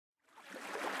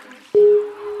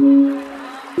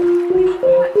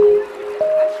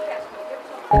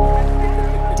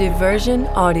Diversion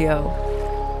Audio.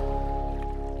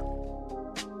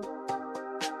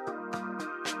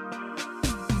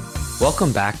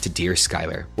 Welcome back to Dear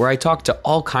Skylar, where I talk to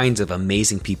all kinds of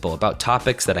amazing people about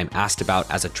topics that I'm asked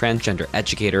about as a transgender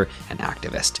educator and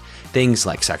activist. Things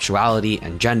like sexuality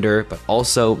and gender, but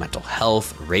also mental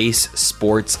health, race,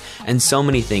 sports, and so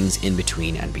many things in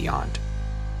between and beyond.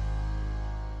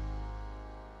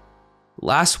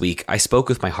 Last week, I spoke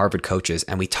with my Harvard coaches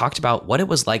and we talked about what it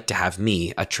was like to have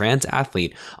me, a trans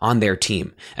athlete, on their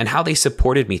team and how they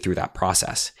supported me through that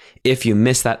process. If you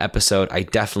missed that episode, I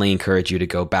definitely encourage you to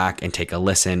go back and take a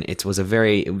listen. It was a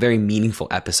very, very meaningful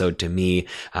episode to me,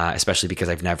 especially because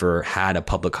I've never had a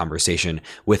public conversation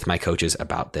with my coaches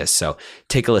about this. So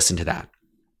take a listen to that.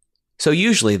 So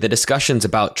usually the discussions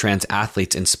about trans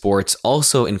athletes in sports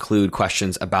also include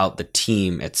questions about the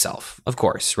team itself. Of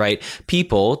course, right?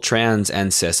 People, trans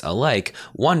and cis alike,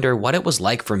 wonder what it was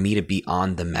like for me to be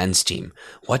on the men's team.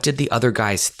 What did the other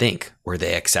guys think? Were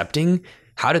they accepting?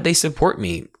 How did they support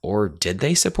me? Or did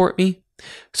they support me?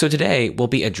 So today we'll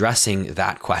be addressing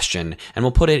that question and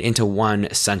we'll put it into one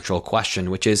central question,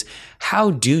 which is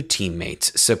how do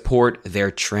teammates support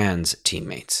their trans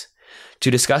teammates? To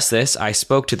discuss this, I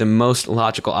spoke to the most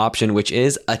logical option, which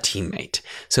is a teammate.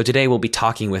 So today we'll be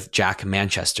talking with Jack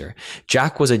Manchester.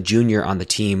 Jack was a junior on the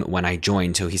team when I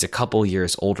joined, so he's a couple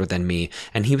years older than me.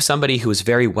 And he was somebody who was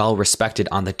very well respected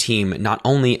on the team, not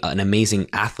only an amazing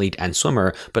athlete and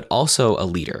swimmer, but also a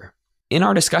leader. In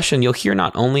our discussion, you'll hear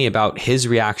not only about his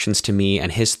reactions to me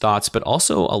and his thoughts, but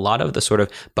also a lot of the sort of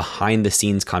behind the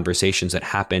scenes conversations that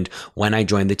happened when I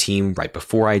joined the team, right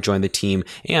before I joined the team,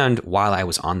 and while I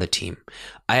was on the team.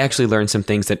 I actually learned some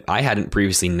things that I hadn't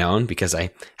previously known because I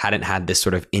hadn't had this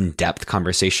sort of in-depth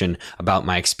conversation about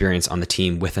my experience on the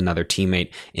team with another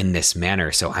teammate in this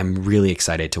manner. So I'm really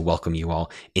excited to welcome you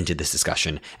all into this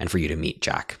discussion and for you to meet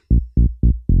Jack.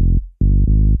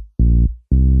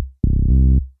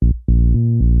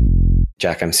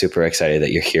 Jack, I'm super excited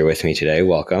that you're here with me today.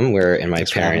 Welcome. We're in my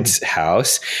parents'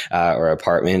 house or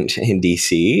apartment in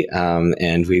DC,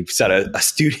 and we've set a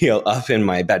studio up in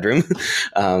my bedroom.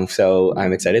 So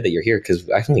I'm excited that you're here because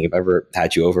I don't think I've ever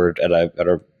had you over at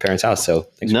our parents' house. So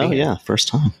thanks for being here. First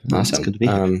time. Awesome. It's good to be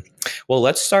here. Well,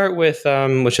 let's start with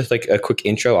just like a quick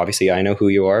intro. Obviously, I know who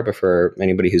you are, but for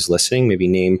anybody who's listening, maybe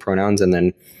name, pronouns, and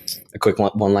then a quick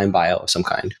one-line bio of some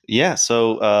kind. Yeah.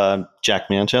 So Jack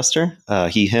Manchester,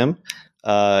 he, him.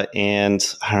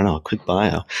 And I don't know, a quick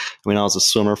bio. I mean, I was a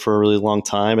swimmer for a really long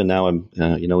time, and now I'm,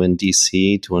 in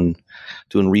DC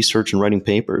doing research and writing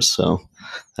papers. So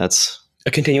that's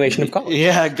a continuation of college.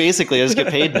 Yeah, basically, I just get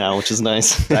paid now, which is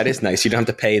nice. That is nice. You don't have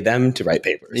to pay them to write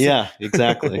papers. Yeah,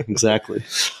 exactly.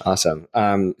 Awesome.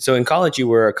 So in college, you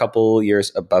were a couple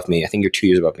years above me. I think you're 2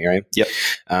 years above me, right? Yep.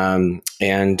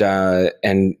 And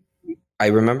I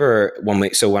remember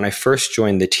when I first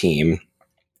joined the team.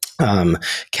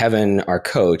 Kevin, our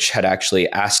coach, had actually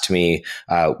asked me,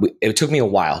 it took me a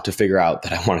while to figure out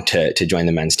that I wanted to join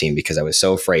the men's team because I was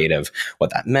so afraid of what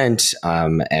that meant.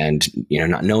 And,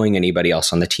 not knowing anybody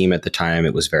else on the team at the time,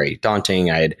 it was very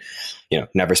daunting. I had,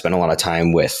 never spent a lot of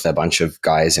time with a bunch of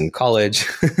guys in college.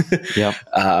 Yep.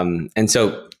 And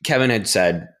so Kevin had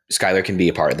said, Skylar can be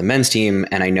a part of the men's team.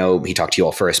 And I know he talked to you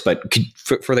all first, but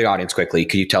for the audience quickly,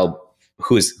 could you tell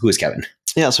who is Kevin?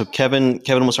 Yeah, so Kevin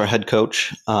was our head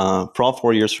coach for all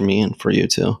 4 years for me and for you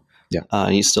too. Yeah,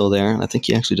 he's still there. I think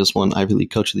he actually just won Ivy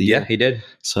League Coach of the Year. Yeah, he did.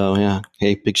 So yeah,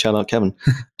 hey, big shout out, Kevin.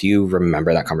 Do you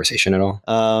remember that conversation at all?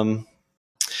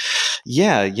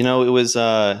 Yeah, it was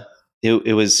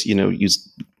you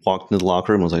walked into the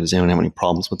locker room and was like, does anyone have any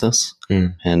problems with this?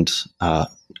 And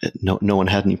no one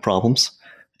had any problems,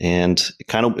 and it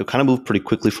kind of moved pretty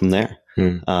quickly from there.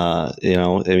 There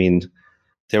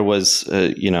was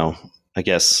I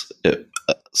guess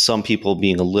some people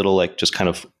being a little like just kind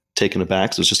of taken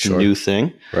aback. So it was just a new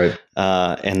thing. Right.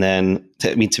 And then,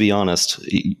 to be honest,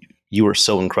 you were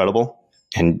so incredible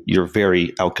and you're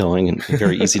very outgoing and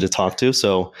very easy to talk to.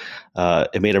 So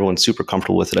it made everyone super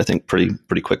comfortable with it, I think,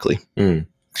 pretty quickly. Do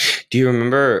you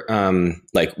remember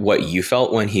what you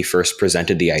felt when he first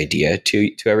presented the idea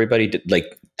to everybody?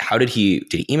 How did he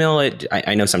email it?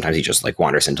 I know sometimes he just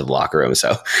wanders into the locker room.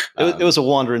 So it was a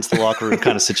wander into the locker room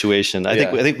kind of situation. I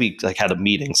think we had a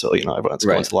meeting, so everyone's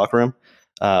going to the locker room.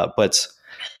 But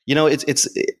it's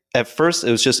at first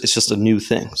it's just a new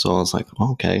thing. So I was like,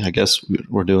 well, okay, I guess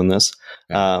we're doing this.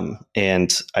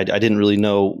 And I didn't really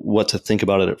know what to think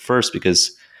about it at first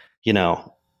because I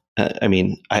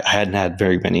hadn't had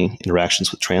very many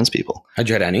interactions with trans people. Had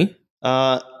you had any?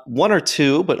 one or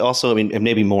two, but also, I mean, and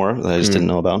maybe more that I just didn't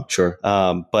know about. Sure.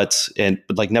 But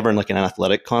like never in like an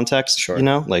athletic context, Sure.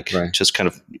 like just kind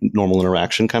of normal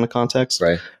interaction kind of context.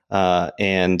 Right.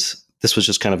 And this was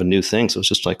just kind of a new thing. So it's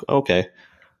just like, okay,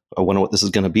 I wonder what this is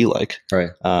going to be like. Right.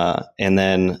 And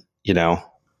then,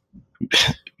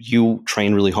 you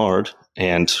train really hard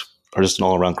and are just an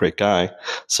all around great guy.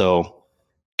 So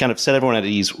kind of set everyone at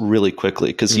ease really quickly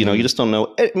because, you just don't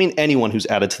know. I mean, anyone who's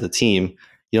added to the team,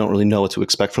 you don't really know what to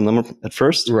expect from them at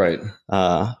first. Right.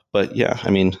 But yeah,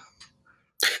 I mean,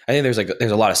 I think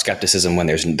there's a lot of skepticism when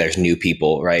there's new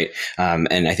people, right?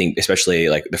 And I think especially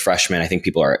like the freshmen, I think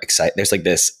people are excited. There's like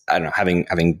this, I don't know,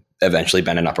 having eventually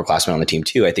been an upperclassman on the team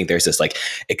too. I think there's this like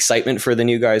excitement for the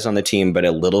new guys on the team, but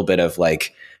a little bit of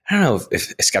like, I don't know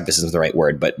if skepticism is the right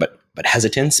word, but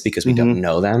hesitance because we don't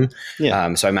know them.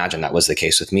 Yeah. So I imagine that was the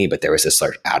case with me, but there was this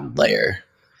sort of added layer.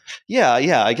 Yeah.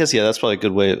 I guess, that's probably a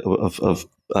good way of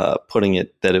putting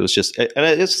it, that it was just, and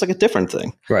it's just like a different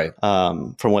thing. Right.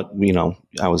 From what,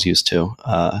 I was used to.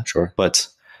 Sure. But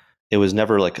it was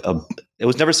never it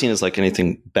was never seen as like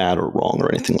anything bad or wrong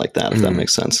or anything like that, if that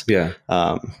makes sense. Yeah.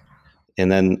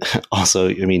 And then also,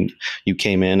 I mean, you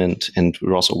came in and we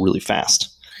were also really fast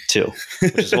too,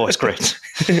 which is always great.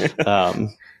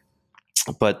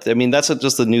 But I mean, that's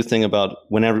just the new thing about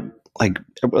whenever, like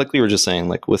we were just saying,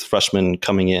 like with freshmen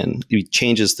coming in, it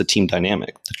changes the team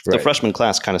dynamic. The freshman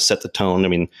class kind of set the tone. I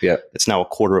mean, it's now a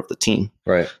quarter of the team.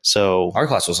 Right. So our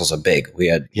class was also big. We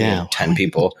had 10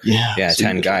 people. Yeah. So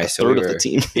 10 guys. So we were a third of the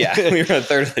team. We were a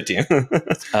third of the team.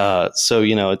 So,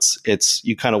 it's,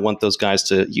 you kind of want those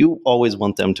guys you always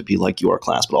want them to be like your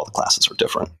class, but all the classes are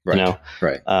different,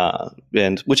 Right.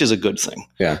 And which is a good thing.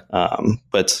 Yeah.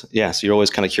 But yeah, so you're always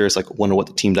kind of curious, like wonder what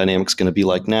the team dynamic's going to be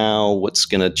like now, what's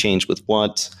going to change with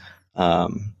what.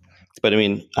 But I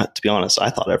mean, to be honest,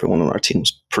 I thought everyone on our team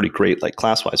was pretty great. Like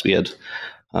class wise, we had,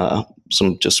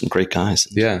 some great guys.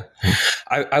 Yeah.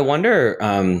 I wonder,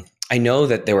 I know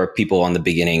that there were people on the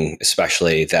beginning,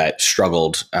 especially that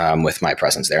struggled with my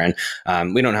presence there.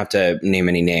 And we don't have to name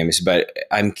any names, but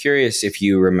I'm curious if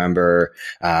you remember,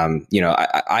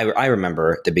 I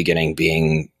remember the beginning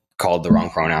being called the wrong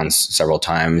pronouns several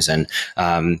times. And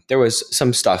there was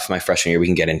some stuff my freshman year, we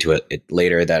can get into it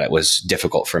later, that it was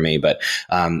difficult for me. But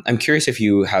I'm curious if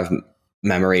you have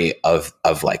memory of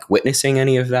like witnessing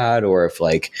any of that, or if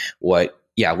like what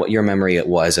your memory it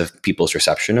was of people's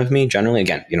reception of me generally.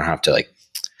 Again, you don't have to like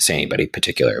say anybody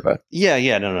particular, but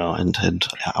no, and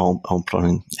I won't put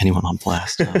anyone on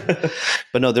blast.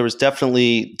 But no, there was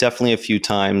definitely a few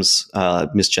times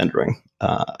misgendering.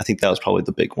 I think that was probably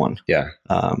the big one. Yeah.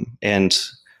 And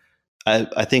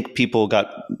I think people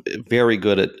got very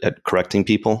good at correcting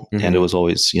people, and it was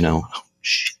always,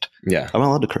 shit. Yeah. Am I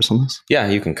allowed to curse on this? Yeah,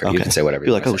 you can curse. Okay. You can say whatever.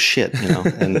 You're like, oh shit,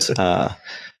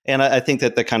 and I think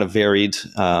that kind of varied,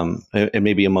 and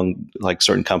maybe among like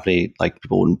certain company, like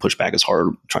people wouldn't push back as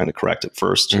hard trying to correct it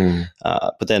first.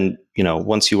 But then,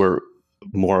 once you were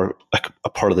more like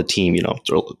a part of the team,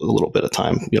 through a little bit of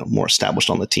time, more established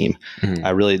on the team,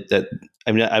 I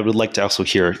would like to also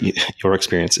hear your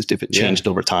experiences, if it changed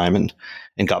over time and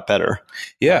got better.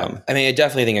 Yeah. I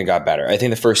definitely think it got better. I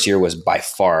think the first year was by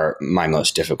far my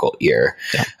most difficult year.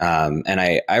 Yeah. And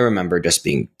I remember just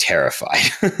being terrified.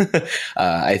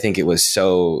 I think it was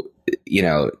so,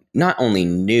 not only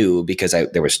new because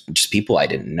there was just people I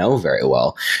didn't know very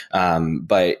well.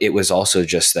 But it was also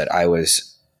just that I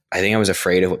think I was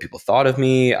afraid of what people thought of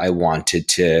me. I wanted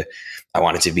to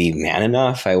be man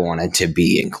enough. I wanted to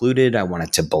be included. I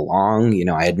wanted to belong.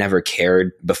 I had never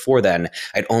cared before then.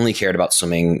 I'd only cared about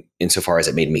swimming insofar as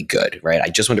it made me good, right? I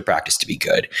just wanted to practice to be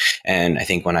good. And I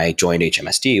think when I joined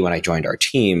HMSD, when I joined our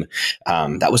team,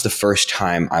 that was the first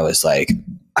time I was like,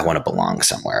 I want to belong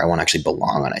somewhere. I want to actually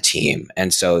belong on a team.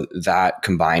 And so that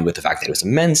combined with the fact that it was a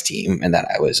men's team and that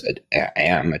I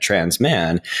am a trans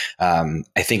man, I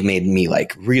think made me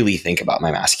like really think about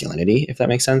my masculinity, if that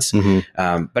makes sense.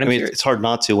 Mm-hmm. But it's hard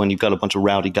not to when you've got a bunch of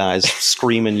rowdy guys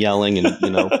screaming, yelling, and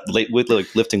with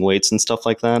like lifting weights and stuff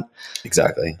like that.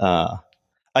 Exactly.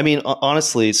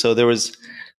 Honestly, so there was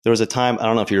a time, I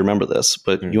don't know if you remember this,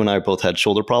 but you and I both had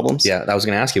shoulder problems. Yeah, I was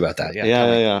going to ask you about that.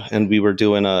 Yeah. And we were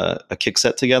doing a kick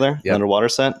set together, underwater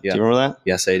set. Yep. Do you remember that?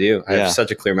 Yes, I do. I have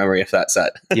such a clear memory of that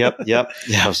set. Yep. Yeah,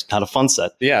 it was not a fun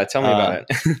set. Yeah, tell me about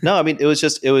it. No, it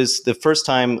was the first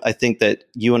time I think that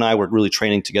you and I were really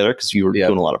training together because you were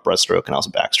doing a lot of breaststroke and I was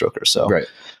a backstroker. So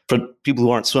for people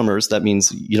who aren't swimmers, that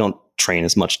means you don't train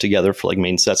as much together for like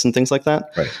main sets and things like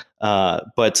that. Right.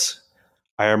 But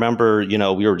I remember,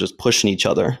 we were just pushing each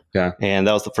other. Yeah. And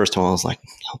that was the first time I was like,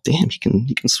 oh, damn,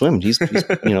 he can swim. He's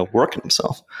working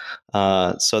himself.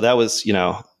 So that was,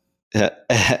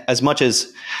 as much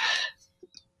as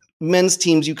men's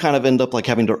teams, you kind of end up like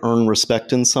having to earn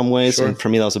respect in some ways. Sure. And for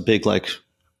me, that was a big, like,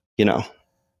 you know,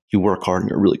 you work hard and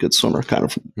you're a really good swimmer, kind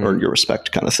of earn your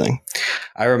respect kind of thing.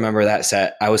 I remember that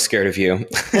set. I was scared of you.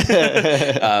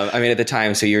 I mean, at the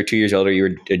time, so you were 2 years older, you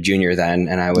were a junior then,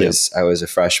 and I was a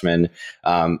freshman.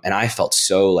 And I felt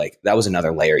so like that was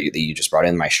another layer that you just brought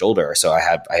in my shoulder. So I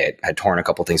had torn a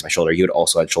couple things in my shoulder. You had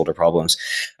also had shoulder problems.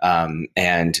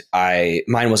 And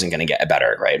mine wasn't going to get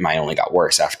better, right? Mine only got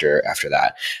worse after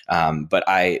that. But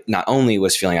I not only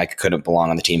was feeling like I couldn't belong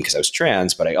on the team because I was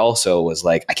trans, but I also was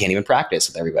like, I can't even practice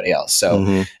with everybody else.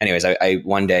 So anyways, I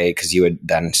one day, because you had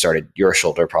then started your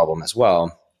shoulder problem as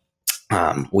well,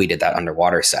 we did that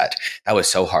underwater set. That was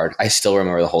so hard. I still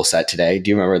remember the whole set today. Do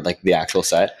you remember like the actual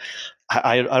set?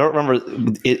 I don't remember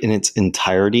it in its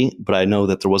entirety, but I know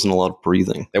that there wasn't a lot of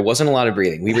breathing. There wasn't a lot of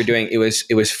breathing. We were doing, it was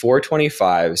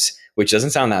 425s, which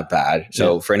doesn't sound that bad.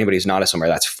 So for anybody who's not a swimmer,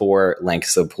 that's 4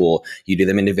 lengths of the pool. You do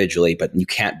them individually, but you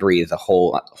can't breathe the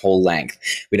whole length.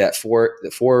 We did four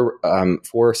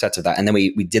sets of that. And then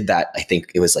we did that, I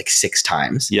think it was like 6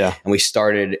 times. Yeah. And we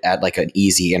started at like an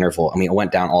easy interval. I mean, it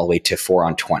went down all the way to 4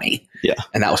 on 20. Yeah.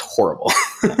 And that was horrible.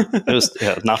 It was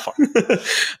not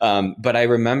fun. But I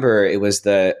remember it was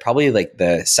probably like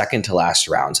the second to last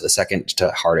round. So the second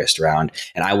to hardest round.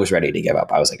 And I was ready to give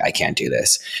up. I was like, I can't do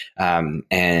this.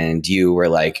 And you were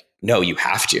like, no, you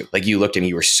have to. Like you looked at me,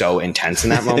 you were so intense in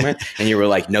that moment and you were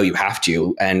like, no, you have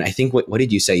to. And I think what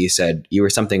did you say? You said you were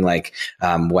something like,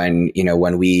 when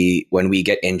we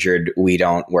get injured, we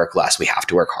don't work less, we have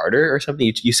to work harder or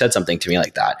something. You said something to me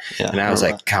like that. Yeah, and I was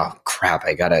like, oh crap,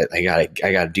 I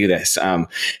gotta do this.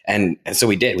 And so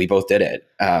we did, we both did it.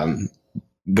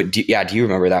 But do you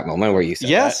remember that moment where you said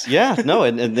yes, that? Yeah, no.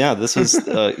 And yeah, this was,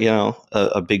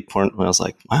 a big point when I was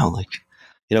like, wow, like,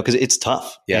 because it's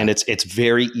tough and it's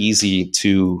very easy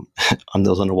to, on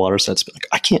those underwater sets, be like,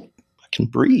 I can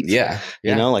breathe. Yeah.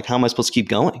 Like, how am I supposed to keep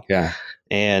going? Yeah.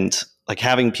 And like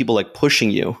having people like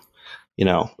pushing you,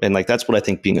 and like, that's what I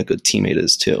think being a good teammate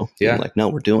is too. Yeah. Like, no,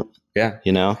 we're doing it.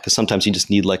 Yeah. Cause sometimes you just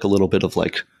need like a little bit of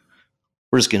like,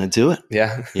 we're just going to do it.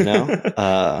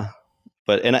 Yeah.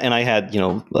 But, and I had,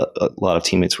 a lot of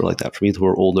teammates who were like that for me who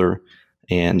were older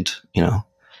and,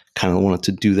 kind of wanted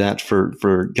to do that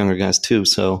for younger guys too.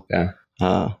 So,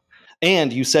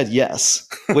 and you said yes,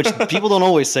 which people don't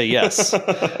always say yes.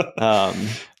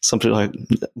 Some people are like,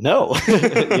 no,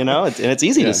 and it's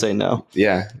easy to say no.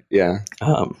 Yeah.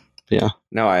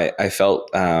 No, I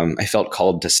felt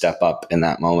called to step up in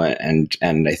that moment.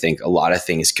 And I think a lot of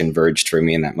things converged for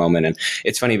me in that moment. And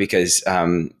it's funny because,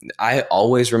 I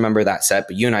always remember that set,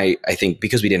 but you and I think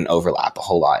because we didn't overlap a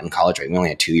whole lot in college, right? We only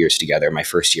had 2 years together. My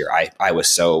first year, I was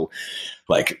so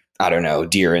like, I don't know,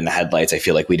 deer in the headlights. I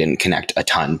feel like we didn't connect a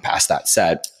ton past that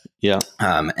set. Yeah.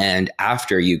 And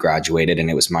after you graduated and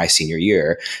it was my senior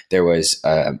year, there was,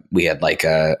 we had like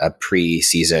a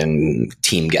pre-season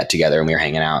team get together and we were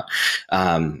hanging out.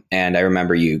 And I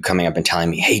remember you coming up and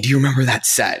telling me, hey, do you remember that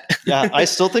set? Yeah. I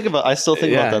still think about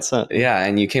that set. Yeah.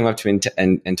 And you came up to me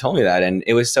and told me that. And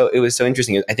it was so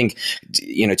interesting. I think,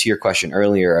 to your question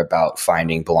earlier about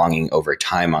finding belonging over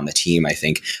time on the team, I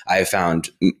think I found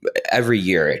every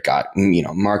year it got,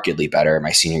 markedly better.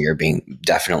 My senior year being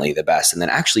definitely the best. And then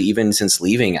actually, even since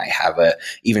leaving, I have a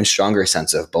even stronger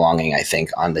sense of belonging, I think,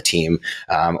 on the team,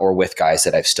 or with guys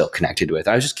that I've still connected with.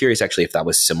 I was just curious, actually, if that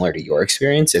was similar to your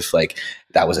experience, if like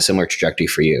that was a similar trajectory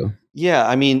for you. Yeah,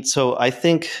 I mean, so I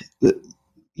think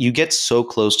you get so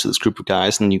close to this group of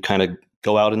guys, and you kind of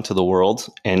go out into the world,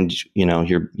 and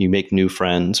you make new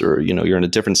friends, or you're in a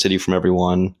different city from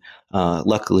everyone.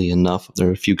 Luckily enough, there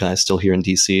are a few guys still here in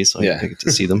DC, so I get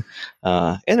to see them.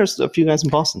 And there's a few guys in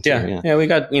Boston too. Yeah, we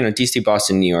got DC,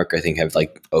 Boston, New York. I think have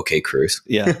like okay crews.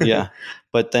 Yeah.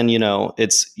 But then you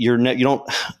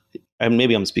don't. And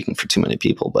maybe I'm speaking for too many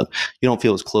people, but you don't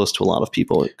feel as close to a lot of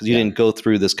people because you didn't go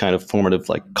through this kind of formative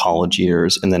like college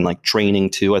years, and then like training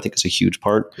too. I think is a huge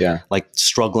part. Yeah, like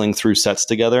struggling through sets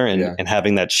together and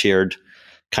having that shared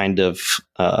kind of.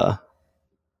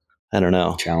 I don't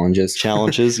know.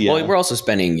 Challenges. Yeah. Well, we're also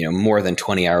spending, more than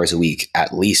 20 hours a week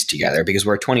at least together because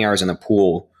we're 20 hours in the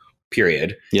pool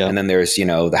period. Yeah. And then there's,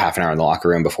 the half an hour in the locker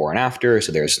room before and after.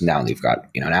 So there's now we've got,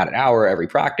 an added hour every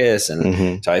practice.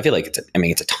 And so I feel like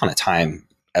it's a ton of time,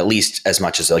 at least as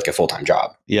much as like a full-time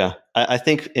job. Yeah. I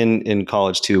think in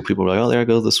college too, people were like, "Oh, there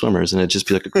go the swimmers," and it'd just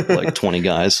be like a group of like 20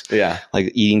 guys,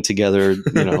 like eating together,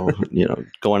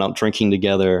 going out drinking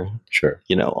together, sure,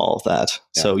 all of that.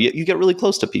 Yeah. So you get really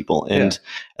close to people, and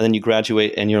then you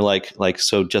graduate, and you're like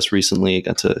so. Just recently, I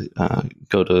got to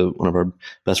go to one of our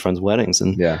best friends' weddings,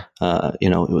 and it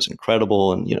was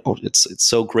incredible, and it's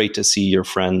so great to see your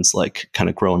friends like kind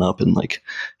of growing up and like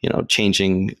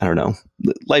changing. I don't know,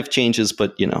 life changes,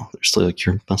 but they're still like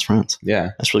your best friends.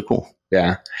 Yeah, that's really cool.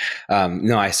 Yeah.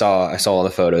 No, I saw all the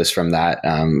photos from that,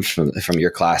 from your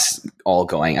class all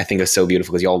going. I think it was so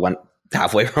beautiful because you all went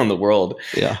halfway around the world.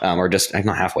 Yeah. Or just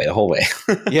not halfway, the whole way.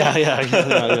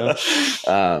 Yeah.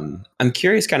 I'm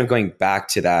curious, kind of going back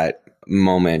to that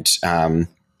moment,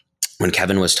 when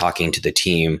Kevin was talking to the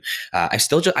team. I'm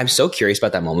so curious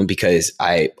about that moment because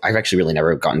I've actually really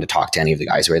never gotten to talk to any of the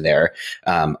guys who were there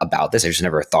about this. I just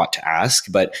never thought to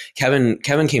ask. But Kevin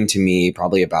came to me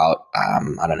probably about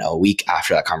a week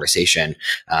after that conversation.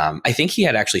 I think he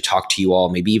had actually talked to you all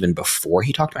maybe even before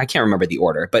he talked to me. I can't remember the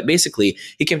order, but basically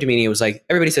he came to me and he was like,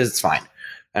 "Everybody says it's fine,"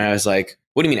 and I was like,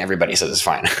 "What do you mean everybody says it's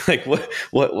fine?" Like,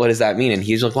 what does that mean? And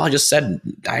he's like, "Well, I just said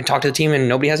I talked to the team and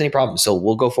nobody has any problems, so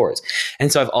we'll go forwards."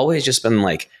 And so I've always just been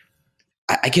like,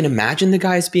 I can imagine the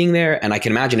guys being there, and I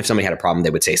can imagine if somebody had a problem, they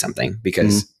would say something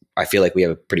because I feel like we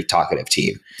have a pretty talkative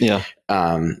team. Yeah.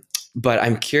 But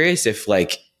I'm curious if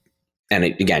and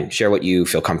again, share what you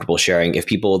feel comfortable sharing. If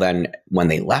people then, when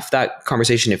they left that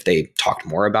conversation, if they talked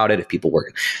more about it, if people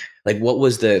were like, what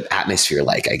was the atmosphere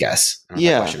like, I guess? I don't know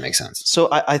if that question makes sense. So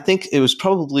I think it was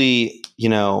probably,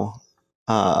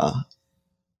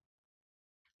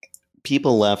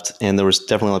 people left and there was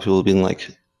definitely a lot of people being like,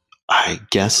 I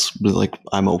guess like,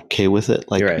 I'm okay with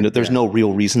it. Like, there's no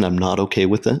real reason I'm not okay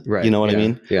with it. Right. You know what I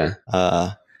mean? Yeah.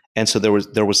 And so there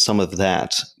was some of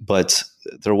that, but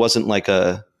there wasn't like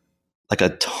a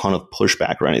ton of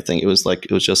pushback or anything. It was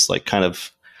just kind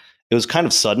of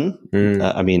sudden.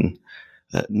 I mean,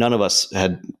 none of us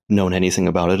had known anything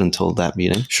about it until that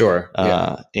meeting. Sure.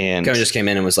 And Kevin just came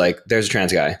in and was like, "There's a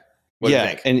trans guy." What do you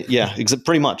think? And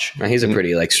pretty much. He's a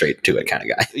pretty straight to it kind of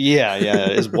guy.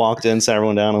 Yeah. Just walked in, sat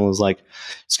everyone down, and was like,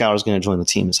 "Skylar's going to join the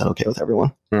team. Is that okay with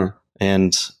everyone?"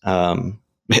 And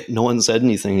no one said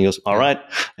anything. He goes, "All right,"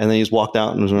 and then he just walked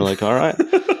out, and we were like, "All right."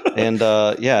 And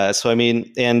so I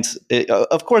mean, and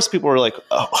of course, people were like,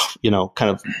 "Oh,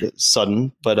 kind of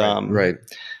sudden," but right.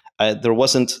 There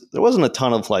wasn't a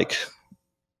ton of like,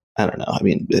 I don't know. I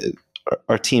mean,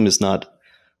 our team is not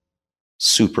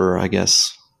super, I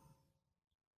guess.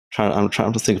 I'm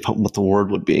trying to think about what the word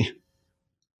would be.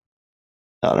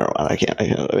 I don't know. I can't.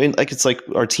 I mean, like, it's like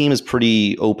our team is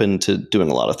pretty open to doing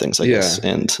a lot of things, I guess.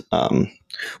 And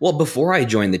well, before I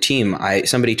joined the team,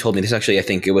 somebody told me this. Actually, I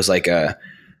think it was like I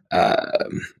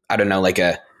don't know, like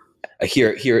a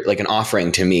here like an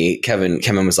offering to me. Kevin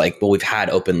was like, "Well, we've had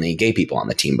openly gay people on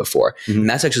the team before," and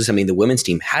that's actually something the women's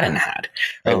team hadn't had.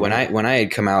 Right? When I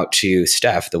had come out to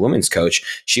Steph, the women's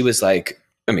coach, she was like,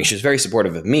 I mean, she was very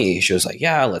supportive of me. She was like,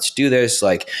 "Yeah, let's do this.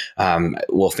 Like,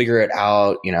 we'll figure it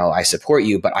out. I support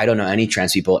you, but I don't know any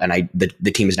trans people, and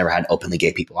the team has never had openly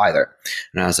gay people either."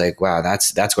 And I was like, "Wow,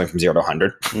 that's going from 0 to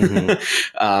 100."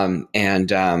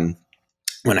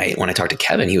 When I talked to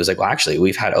Kevin, he was like, "Well, actually,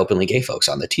 we've had openly gay folks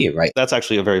on the team, right?" That's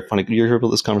actually a very funny. You heard about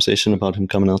this conversation about him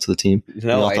coming out to the team?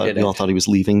 No, I didn't. We all thought he was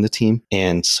leaving the team,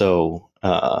 and so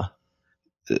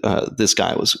this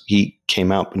guy he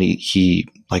came out and he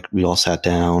like, we all sat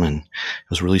down and it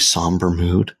was a really somber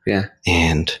mood. Yeah,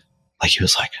 and like he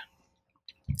was like,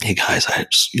 "Hey guys, I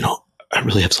just I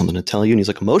really have something to tell you," and he's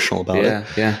like emotional about it.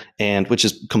 Yeah, and which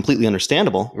is completely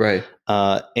understandable, right?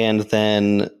 And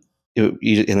then. And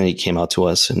then he came out to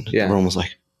us, and everyone was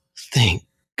like, "Thank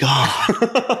God,"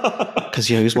 because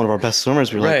he was one of our best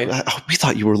swimmers. We were like, "Oh, we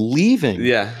thought you were leaving."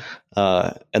 Yeah.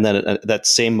 And then at that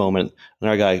same moment,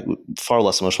 another guy, far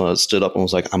less emotional, stood up and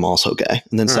was like, "I'm also gay,"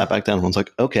 and then sat back down and was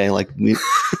like, "Okay, like you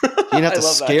didn't have to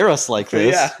scare us like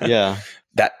this." Yeah.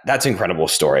 That's an incredible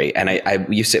story. And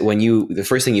you said the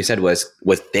first thing you said was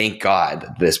thank God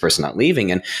this person not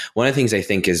leaving. And one of the things I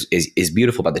think is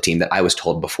beautiful about the team that I was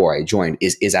told before I joined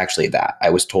is actually that I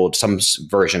was told some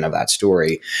version of that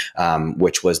story,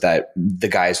 which was that the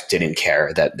guys didn't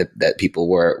care that people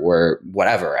were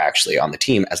whatever actually on the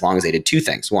team, as long as they did two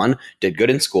things. One, did good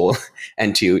in school,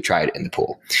 and two, tried in the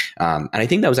pool. And I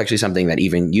think that was actually something that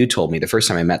even you told me the first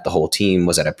time I met the whole team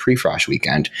was at a pre-frosh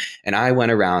weekend. And I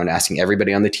went around asking everybody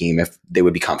on the team if they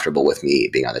would be comfortable with me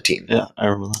being on the team. Yeah, I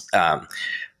remember that.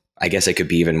 I guess I could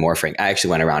be even more frank. I actually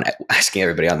went around asking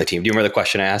everybody on the team. Do you remember the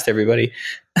question I asked everybody?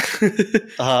 No,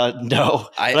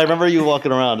 but I remember you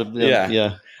walking around.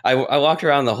 Yeah. I walked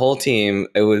around the whole team.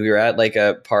 We were at like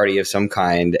a party of some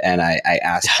kind, and I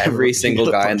asked every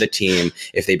single guy on the team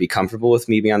if they'd be comfortable with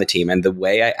me being on the team. And the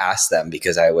way I asked them,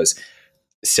 because I was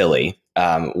silly,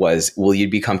 was, will you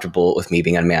be comfortable with me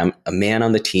being a man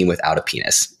on the team without a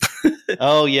penis?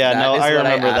 Oh yeah, no, I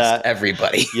remember that.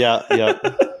 Everybody. Yeah.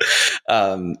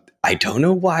 I don't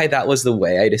know why that was the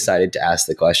way I decided to ask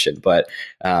the question, but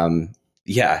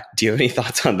yeah. Do you have any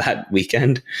thoughts on that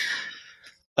weekend?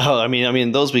 Oh, I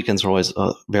mean, those weekends are always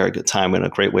a very good time and a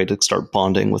great way to start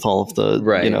bonding with all of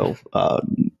the,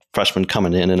 freshmen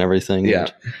coming in and everything. Yeah.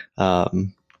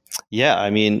 And, I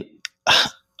mean,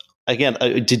 again,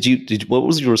 what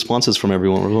was your responses from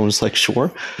everyone? Everyone was like,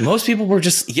 sure. Most people were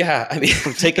just,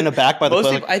 taken ababack by the most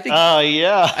question. People,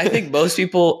 I think most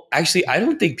people, actually, I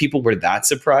don't think people were that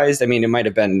surprised. I mean, it might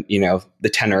have been, the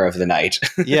tenor of the night.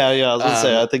 Yeah. I was gonna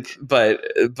say, I think,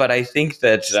 but I think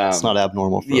that it's not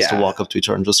abnormal for us to walk up to each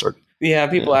other and just start. Yeah,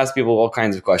 people ask people all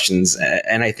kinds of questions.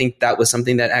 And I think that was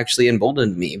something that actually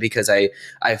emboldened me, because I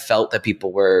felt that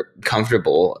people were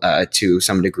comfortable to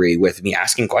some degree with me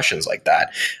asking questions like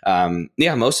that.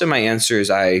 Most of my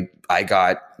answers I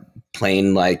got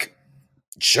plain like,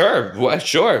 sure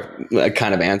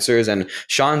kind of answers. And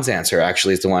Sean's answer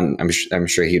actually is the one I'm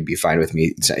sure he'd be fine with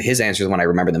me. His answer is the one I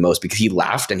remember the most, because he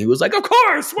laughed and he was like, of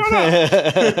course, why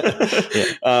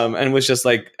not? And was just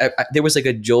like, there was like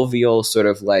a jovial sort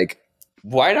of like,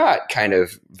 why not kind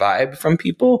of vibe from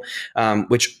people,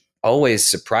 which always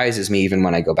surprises me even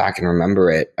when I go back and remember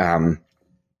it.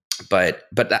 But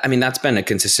I mean, that's been a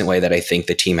consistent way that I think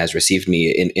the team has received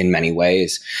me in many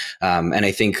ways. And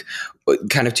I think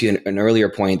kind of to an earlier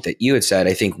point that you had said,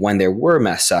 I think when there were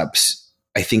mess ups,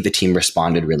 I think the team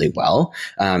responded really well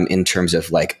in terms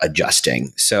of like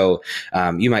adjusting. So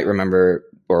you might remember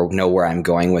or know where I'm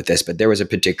going with this, but there was a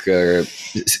particular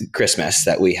Christmas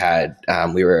that we had.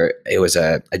 It was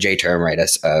a J term, right?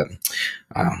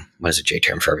 What is a J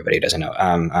term for everybody who doesn't know?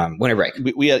 Winter break.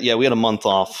 We had a month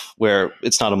off, where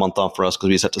it's not a month off for us because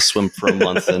we just had to swim for a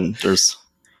month, and there's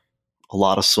a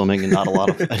lot of swimming and not a lot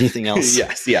of anything else.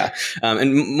 Yes. Yeah.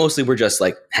 And mostly we're just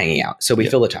like hanging out. So we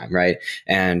fill the time. Right.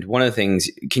 And one of the things,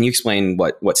 can you explain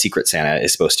what Secret Santa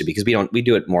is supposed to be? Because we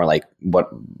do it more like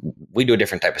we do a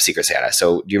different type of Secret Santa.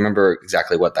 So do you remember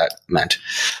exactly what that meant?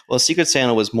 Well, Secret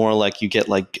Santa was more like you get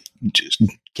like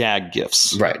gag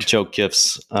gifts, right? Joke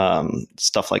gifts,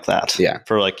 stuff like that. Yeah.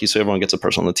 For like, so everyone gets a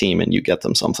person on the team and you get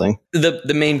them something. The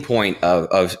main point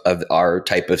of our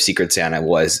type of Secret Santa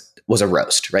was a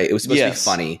roast, right? It was supposed to be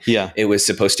funny. Yeah. It was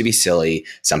supposed to be silly.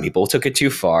 Some people took it too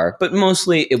far, but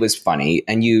mostly it was funny.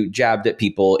 And you jabbed at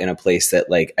people in a place that,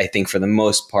 like, I think for the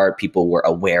most part, people were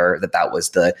aware that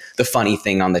was the funny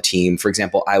thing on the team. For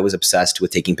example, I was obsessed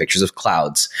with taking pictures of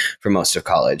clouds for most of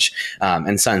college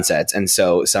and sunsets. And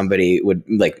so somebody would,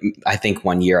 like, I think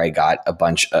one year I got a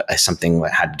bunch of something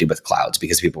that had to do with clouds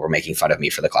because people were making fun of me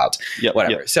for the clouds,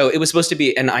 whatever. Yep. So it was supposed to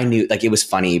be, and I knew, like, it was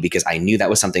funny because I knew that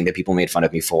was something that people made fun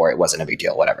of me for. It wasn't a big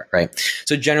deal, whatever, right?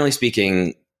 So generally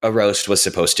speaking, a roast was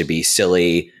supposed to be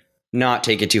silly, not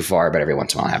take it too far, but every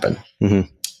once in a while happen. Mm-hmm.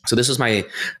 So this was I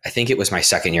think it was my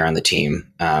second year on the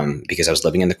team because I was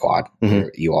living in the quad,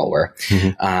 where you all were.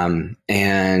 Mm-hmm.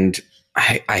 And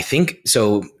I think,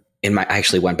 so I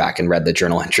actually went back and read the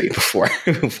journal entry before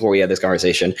we had this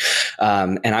conversation.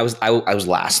 And I was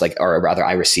last, or rather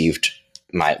I received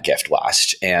my gift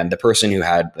last. And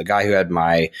the guy who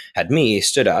had me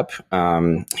stood up.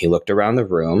 He looked around the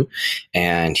room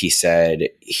and he said,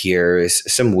 "Here's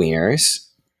some wieners."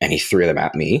 And he threw them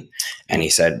at me and he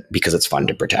said, "Because it's fun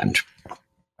to pretend."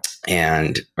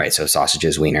 And right. So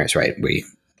sausages, wieners, right? We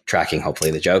tracking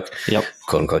hopefully the joke,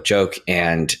 quote unquote joke.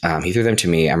 And he threw them to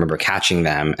me. I remember catching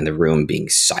them and the room being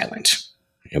silent.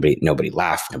 Nobody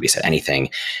laughed. Nobody said anything.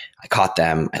 I caught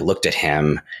them. I looked at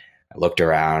him. I looked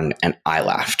around and I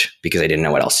laughed because I didn't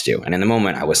know what else to do. And in the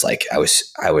moment I was like, I was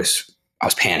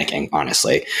panicking,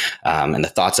 honestly. And the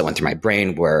thoughts that went through my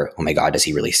brain were, oh my God, does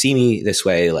he really see me this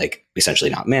way? Like, essentially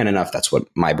not man enough. That's what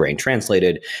my brain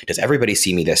translated. Does everybody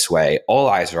see me this way? All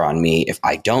eyes are on me. If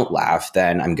I don't laugh,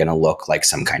 then I'm going to look like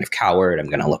some kind of coward. I'm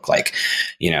going to look like,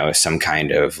 some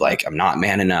kind of like, I'm not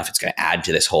man enough. It's going to add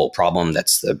to this whole problem.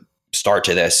 That's the start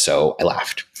to this. So I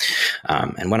laughed.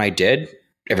 And when I did,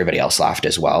 everybody else laughed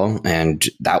as well. And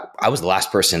that I was the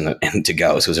last person to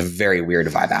go. So it was a very weird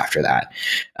vibe after that.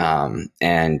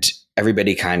 And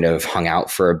everybody kind of hung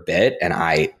out for a bit and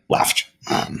I left.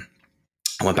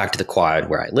 I went back to the quad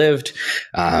where I lived,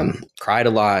 cried a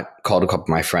lot, called a couple of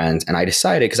my friends, and I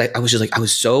decided, because I was just like, I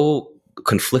was so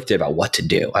conflicted about what to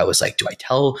do. I was like, do I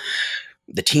tell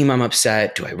the team, I'm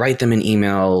upset. Do I write them an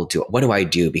email? What do I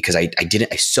do? Because I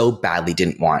so badly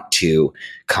didn't want to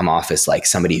come off as like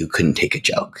somebody who couldn't take a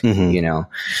joke, you know?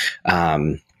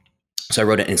 So I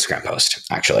wrote an Instagram post,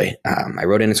 actually. I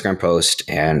wrote an Instagram post,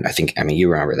 and you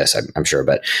remember this, I'm sure,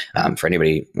 but for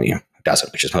anybody, you know, who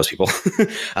doesn't, which is most people,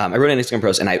 I wrote an Instagram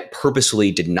post, and I purposely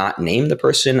did not name the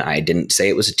person. I didn't say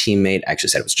it was a teammate. I actually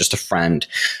said it was just a friend.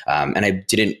 And I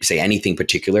didn't say anything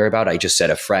particular about it. I just said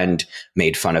a friend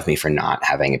made fun of me for not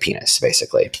having a penis,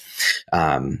 basically.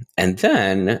 And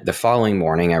then the following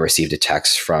morning, I received a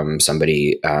text from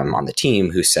somebody on the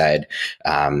team who said,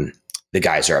 the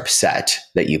guys are upset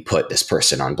that you put this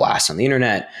person on blast on the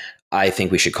internet. I think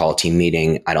we should call a team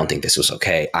meeting. I don't think this was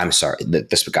okay. I'm sorry.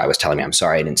 This guy was telling me, I'm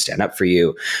sorry I didn't stand up for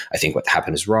you. I think what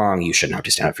happened is wrong. You shouldn't have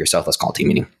to stand up for yourself. Let's call a team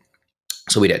meeting.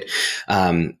 So we did.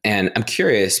 And I'm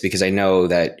curious because I know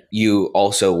that you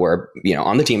also were, you know,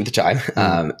 on the team at the time.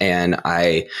 And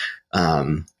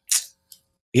I'm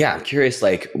curious,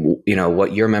 like, you know,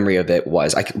 what your memory of it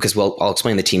was. Because I'll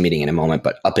explain the team meeting in a moment,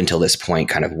 but up until this point,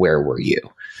 kind of where were you?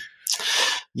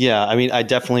 Yeah, I mean, I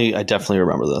definitely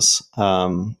remember this.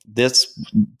 This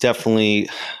definitely,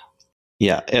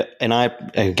 yeah. And I,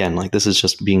 again, like, this is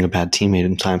just being a bad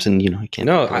teammate at times, and you know, I can't.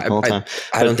 No, all the time.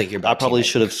 I don't think you're. I probably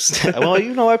should have. Well,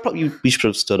 you know, we should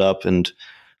have stood up and,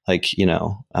 like, you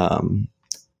know,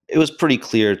 it was pretty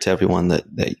clear to everyone that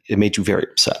it made you very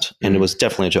upset, and it was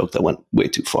definitely a joke that went way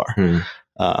too far.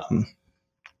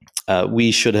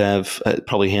 We should have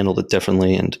probably handled it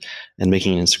differently, and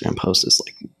making an Instagram post is,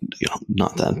 like, you know,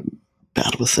 not that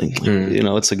bad of a thing. Like, you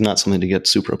know, it's like not something to get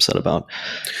super upset about.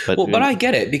 But I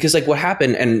get it, because like what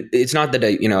happened, and it's not that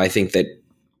I think that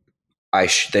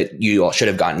that you all should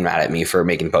have gotten mad at me for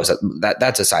making posts.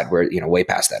 That's aside. We're, you know, way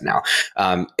past that now.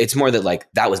 It's more that,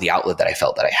 like, that was the outlet that I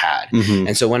felt that I had.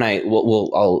 And so when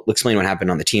I'll explain what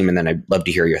happened on the team, and then I'd love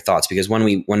to hear your thoughts, because when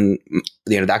you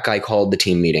know, that guy called the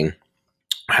team meeting.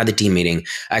 I had the team meeting.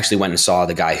 I actually went and saw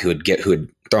the guy who had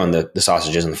thrown the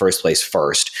sausages in the first place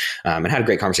first, and had a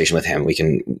great conversation with him. We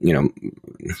can, you know,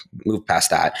 move past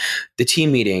that. The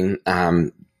team meeting,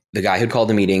 the guy who'd called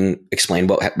the meeting explained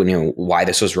why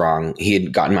this was wrong. He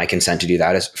had gotten my consent to do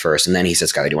that first. And then he said,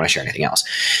 Skylar, do you want to share anything else?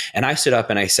 And I stood up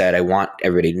and I said, I want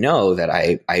everybody to know that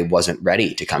I wasn't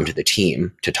ready to come to the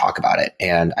team to talk about it.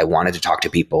 And I wanted to talk to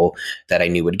people that I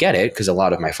knew would get it, because a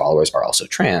lot of my followers are also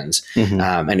trans.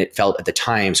 And it felt at the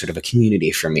time sort of a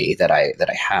community for me that I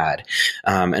had.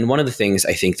 And one of the things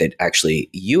I think that actually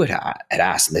you had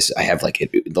asked, and this, I have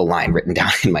like the line written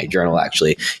down in my journal,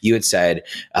 actually, you had said,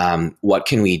 what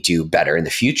can we do better in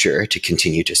the future to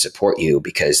continue to support you,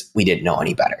 because we didn't know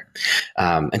any better.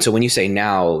 And so when you say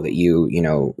now that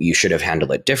you should have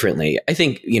handled it differently, I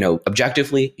think, you know,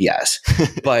 objectively, yes,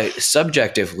 but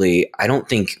subjectively, I don't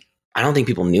think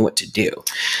people knew what to do.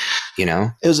 You know,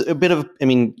 it was a bit of,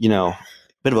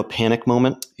 bit of a panic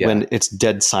moment when it's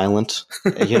dead silent.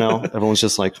 You know, everyone's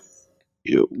just like,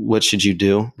 what should you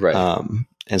do? Right.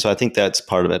 And so I think that's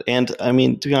part of it. And I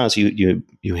mean, to be honest, you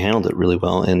handled it really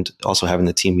well. And also having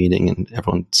the team meeting and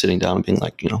everyone sitting down and being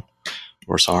like, you know,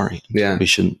 we're sorry. Yeah. We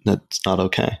shouldn't, that's not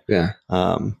okay. Yeah.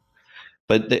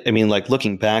 But I mean, like,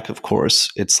 looking back, of course,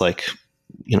 it's like,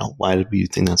 you know, why did we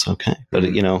think that's okay?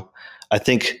 But, you know, I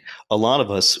think a lot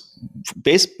of us,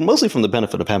 mostly from the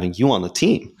benefit of having you on the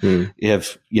team,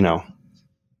 have, you know,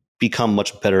 become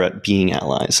much better at being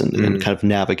allies and kind of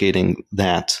navigating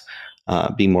that.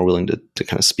 Being more willing to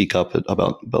kind of speak up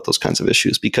about those kinds of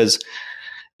issues, because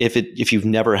if you've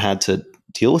never had to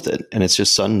deal with it and it's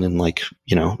just sudden and, like,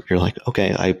 you know, you're like,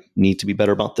 okay, I need to be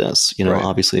better about this, you know, right.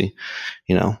 Obviously,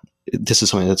 you know, this is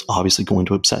something that's obviously going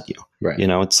to upset you, right? You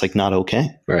know, it's like not okay,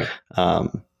 right?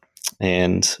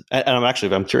 And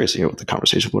I'm curious to hear what the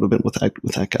conversation would have been with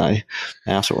that guy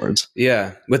afterwards.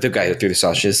 Yeah, with the guy who threw the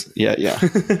sausages. Yeah.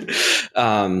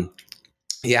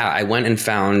 Yeah, I went and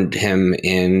found him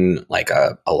in like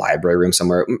a library room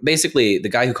somewhere. Basically, the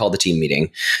guy who called the team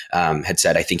meeting had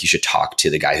said, I think you should talk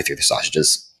to the guy who threw the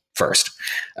sausages first.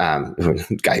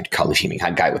 Guy called the team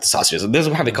meeting, guy with the sausages. This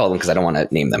is how they call them, because I don't want to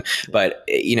name them. But,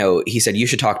 you know, he said, you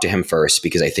should talk to him first,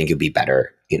 because I think it'd be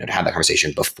better, you know, to have that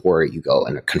conversation before you go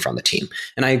and confront the team.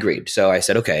 And I agreed. So I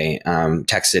said, okay,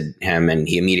 texted him, and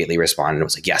he immediately responded and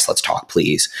was like, yes, let's talk,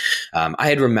 please. I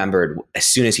had remembered as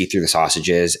soon as he threw the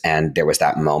sausages and there was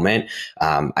that moment,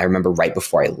 I remember right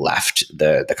before I left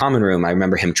the common room, I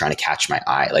remember him trying to catch my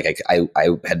eye. Like I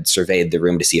had surveyed the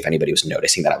room to see if anybody was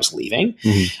noticing that I was leaving,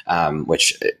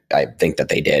 which I think that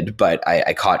they did, but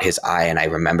I caught his eye, and I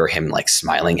remember him like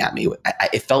smiling at me.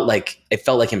 It felt like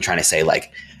him trying to say,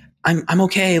 like, I'm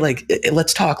okay. Like,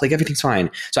 let's talk. Like, everything's fine.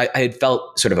 So I had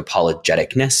felt sort of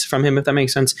apologeticness from him, if that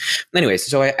makes sense. Anyways,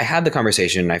 so I had the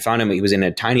conversation. I found him. He was in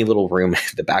a tiny little room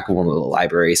at the back of one of the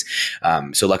libraries.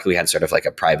 So luckily we had sort of like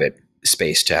a private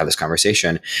space to have this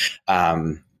conversation.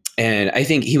 And I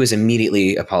think he was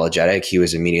immediately apologetic. He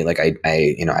was immediately like,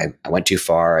 I went too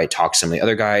far. I talked to some of the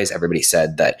other guys. Everybody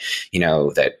said that,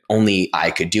 that only I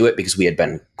could do it because we had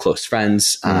been close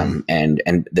friends. And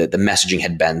the messaging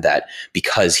had been that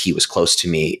because he was close to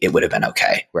me, it would have been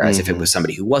okay. Whereas if it was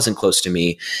somebody who wasn't close to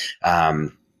me,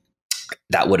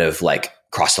 that would have like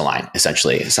crossed the line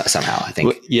essentially somehow, I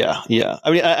think. Yeah.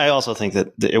 I mean, I also think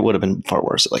that it would have been far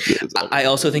worse. Like, I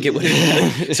also think it would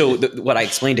have been. So what I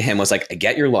explained to him was like, I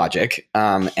get your logic.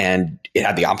 And it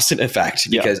had the opposite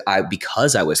effect because I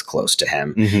was close to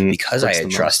him, because I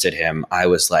had trusted him. I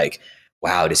was like,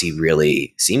 wow, does he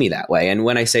really see me that way? And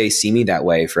when I say see me that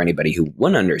way, for anybody who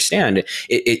wouldn't understand,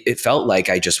 it felt like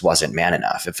I just wasn't man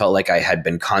enough. It felt like I had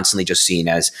been constantly just seen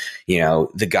as,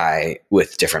 the guy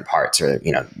with different parts, or,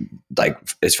 like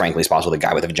as frankly as possible, the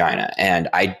guy with a vagina. And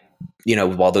I,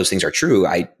 while those things are true,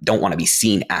 I don't want to be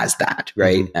seen as that.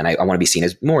 Right. And I want to be seen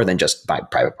as more than just my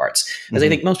private parts, as I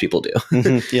think most people do.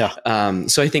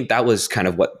 So I think that was kind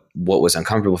of what was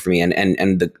uncomfortable for me.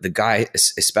 And the guy,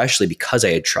 especially because I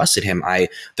had trusted him,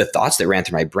 the thoughts that ran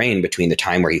through my brain between the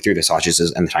time where he threw the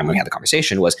sausages and the time when we had the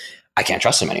conversation was, I can't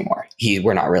trust him anymore.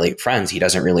 We're not really friends. He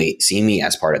doesn't really see me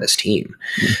as part of this team.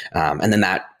 And then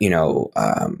that,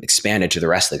 expanded to the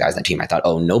rest of the guys on the team. I thought,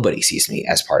 oh, nobody sees me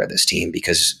as part of this team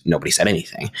because nobody said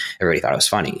anything. Everybody thought it was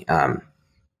funny.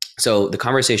 So the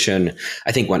conversation,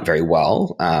 I think, went very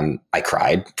well. I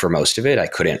cried for most of it. I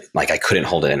couldn't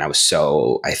hold it in. I was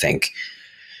so, I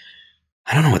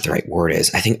don't know what the right word is.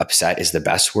 I think upset is the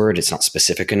best word. It's not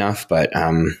specific enough, but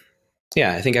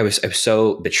I think I was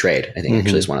so betrayed, I think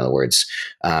actually is one of the words.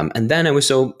 And then I was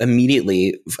so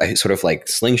immediately, I sort of like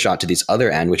slingshot to this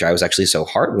other end, which I was actually so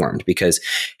heartwarmed because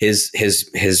his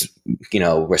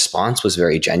response was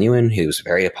very genuine. He was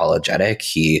very apologetic.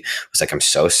 He was like, I'm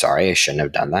so sorry. I shouldn't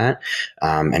have done that.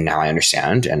 And now I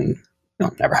understand, and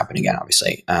it'll never happen again,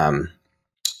 obviously.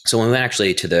 So when we went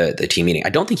actually to the team meeting, I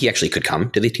don't think he actually could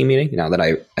come to the team meeting, now that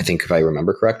I think if I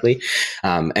remember correctly.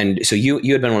 And so you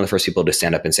had been one of the first people to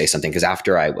stand up and say something, because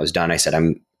after I was done, I said,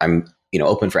 I'm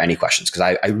open for any questions,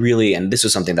 because I really, and this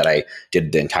was something that I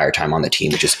did the entire time on the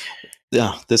team, which is.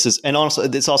 Yeah, and honestly,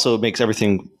 this also makes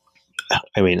everything,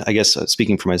 I mean, I guess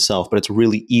speaking for myself, but it's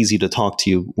really easy to talk to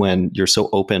you when you're so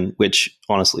open, which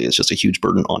honestly is just a huge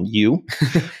burden on you.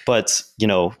 But,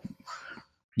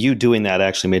 you doing that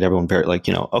actually made everyone very like,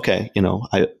 okay,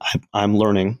 I'm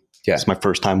learning. Yeah. It's my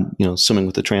first time, swimming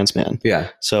with a trans man. Yeah.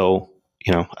 So,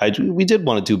 we did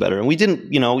want to do better, and we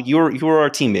didn't, you were our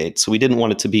teammate. So we didn't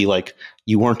want it to be like,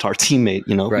 you weren't our teammate,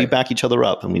 right. We back each other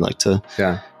up, and we like to,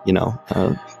 I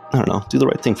don't know, do the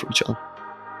right thing for each other.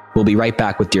 We'll be right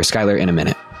back with Dear Skylar in a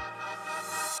minute.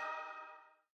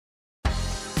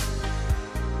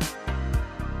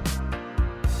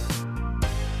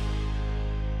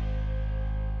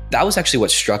 That was actually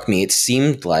what struck me. It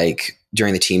seemed like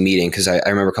during the team meeting, because I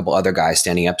remember a couple other guys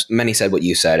standing up. Many said what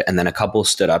you said, and then a couple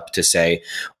stood up to say,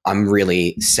 I'm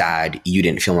really sad you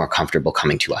didn't feel more comfortable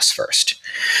coming to us first.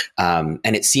 And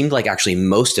it seemed like actually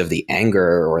most of the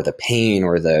anger or the pain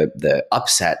or the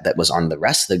upset that was on the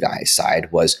rest of the guys' side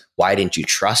was, why didn't you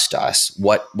trust us?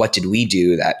 What did we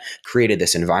do that created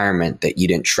this environment that you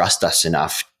didn't trust us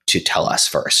enough to tell us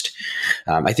first?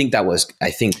 I think that was,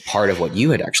 part of what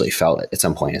you had actually felt at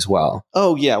some point as well.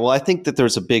 Oh yeah. Well, I think that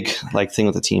there's a big thing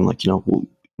with the team,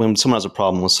 when someone has a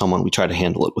problem with someone, we try to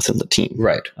handle it within the team.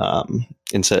 Right.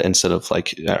 Instead of I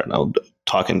don't know,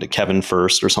 talking to Kevin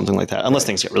first or something like that, unless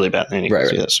things get really bad.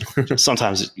 Right.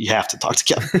 Sometimes you have to talk to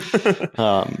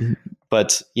Kevin.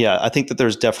 But yeah, I think that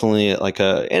there's definitely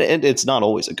and it's not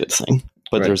always a good thing.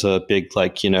 But there's a big,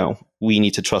 we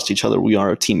need to trust each other. We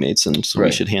are teammates, and so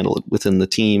we should handle it within the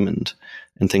team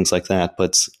and things like that.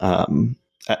 But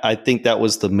I think that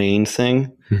was the main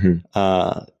thing.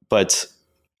 But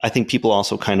I think people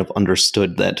also kind of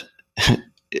understood that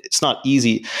it's not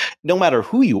easy, no matter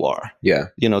who you are. Yeah,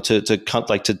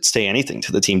 to say anything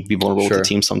to the team, be vulnerable with the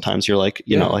team. Sometimes you're like,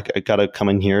 I got to come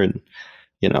in here and.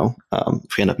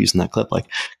 If we end up using that clip,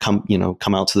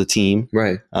 come out to the team.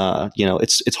 Right.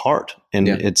 It's hard, and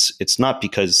it's not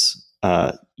because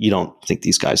you don't think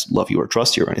these guys love you or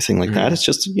trust you or anything like that. It's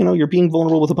just, you're being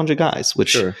vulnerable with a bunch of guys,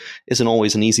 which isn't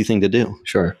always an easy thing to do.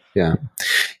 Sure. Yeah.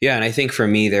 Yeah. And I think for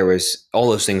me, there was, all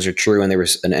those things are true. And there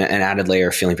was an added layer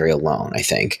of feeling very alone, I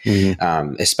think,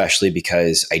 especially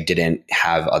because I didn't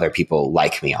have other people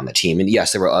like me on the team. And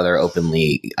yes, there were other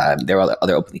openly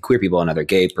queer people. Another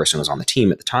gay person was on the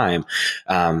team at the time.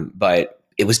 But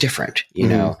it was different, you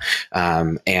know,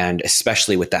 and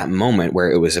especially with that moment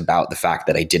where it was about the fact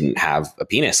that I didn't have a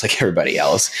penis like everybody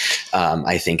else.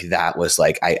 I think that was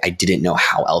like, I didn't know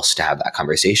how else to have that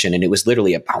conversation. And it was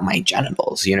literally about my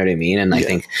genitals, you know what I mean? And I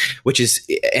think, which is,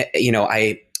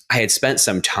 I had spent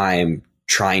some time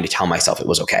trying to tell myself it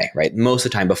was okay, right? Most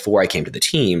of the time before I came to the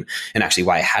team, and actually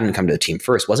why I hadn't come to the team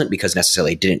first wasn't because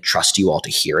necessarily I didn't trust you all to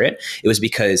hear it. It was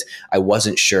because I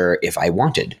wasn't sure if I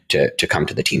wanted to come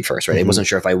to the team first, right? I wasn't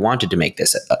sure if I wanted to make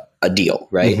this a deal,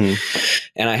 right?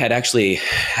 And I had actually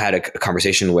had a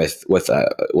conversation with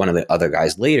one of the other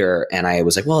guys later, and I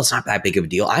was like, well, it's not that big of a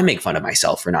deal. I make fun of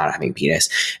myself for not having penis.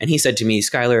 And he said to me,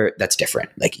 Skylar, that's different.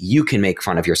 Like, you can make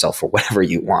fun of yourself for whatever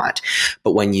you want.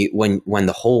 But when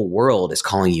the whole world is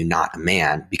calling you not a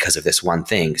man because of this one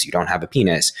thing, because you don't have a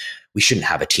penis, we shouldn't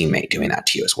have a teammate doing that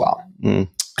to you as well.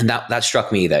 And that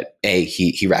struck me that A,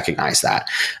 he recognized that,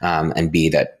 and B,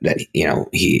 that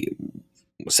he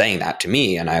was saying that to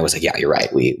me, and I was like, yeah, you're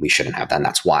right. We shouldn't have that. And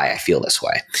that's why I feel this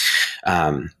way.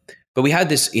 But we had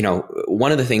this,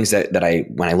 one of the things that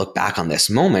when I look back on this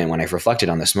moment, when I've reflected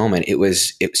on this moment,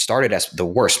 it started as the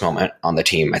worst moment on the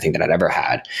team I think that I'd ever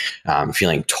had,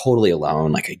 feeling totally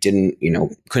alone. Like I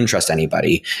couldn't trust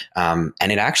anybody. And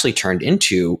it actually turned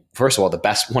into, first of all,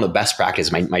 one of the best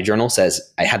practice. My journal says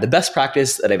I had the best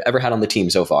practice that I've ever had on the team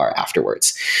so far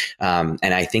afterwards. And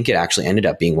I think it actually ended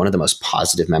up being one of the most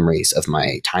positive memories of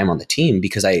my time on the team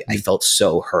because I felt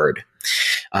so heard.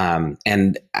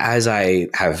 And as I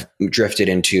have drifted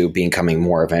into becoming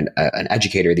more of an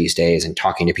educator these days and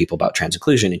talking to people about trans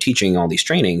inclusion and teaching all these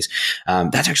trainings,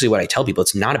 that's actually what I tell people.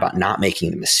 It's not about not making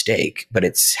the mistake, but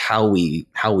it's how we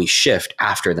shift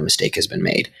after the mistake has been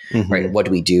made, right? What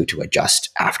do we do to adjust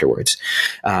afterwards?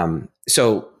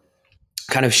 So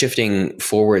kind of shifting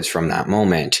forwards from that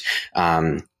moment,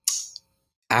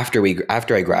 after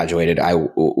I graduated,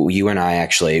 you and I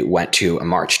actually went to a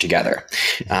march together.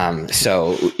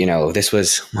 So, this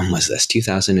was, when was this?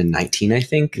 2019, I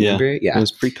think. Yeah. Remember? Yeah. It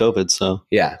was pre-COVID. So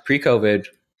yeah, pre-COVID.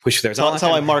 Which there's that's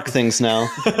how I mark things now.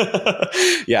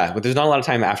 Yeah, but there's not a lot of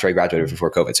time after I graduated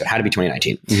before COVID, so it had to be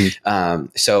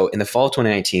 2019. So in the fall of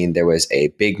 2019, there was a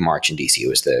big march in DC. It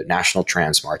was the National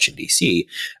Trans March in DC,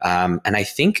 and I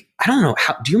don't know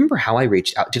how. Do you remember how I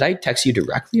reached out? Did I text you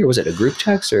directly, or was it a group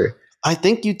text? Or I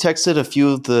think you texted a few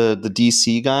of the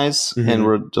DC guys and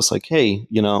were just like, "Hey,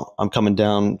 I'm coming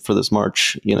down for this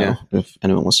march. If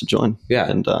anyone wants to join." Yeah,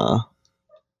 and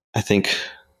I think.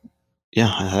 Yeah,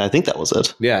 I think that was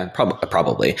it. Yeah,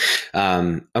 probably.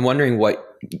 I'm wondering what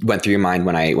went through your mind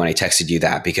when I texted you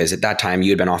that, because at that time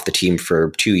you had been off the team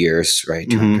for 2 years, right?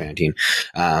 2019.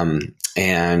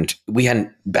 And we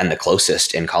hadn't been the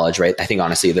closest in college, right? I think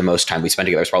honestly, the most time we spent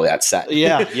together was probably at set.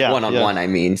 Yeah. One-on-one, I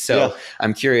mean. So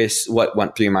I'm curious what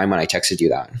went through your mind when I texted you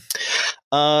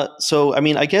that. So, I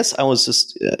mean, I guess I was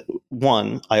just,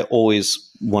 I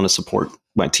always want to support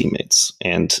my teammates,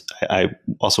 and I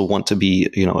also want to be,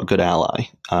 a good ally.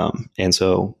 And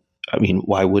so, I mean,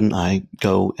 why wouldn't I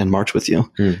go and march with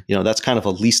you? That's kind of a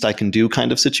least I can do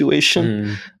kind of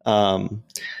situation.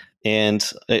 And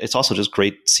it's also just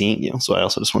great seeing you. So I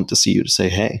also just wanted to see you to say,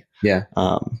 hey,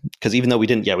 because even though we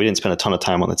didn't spend a ton of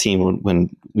time on the team when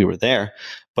we were there,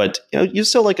 but you're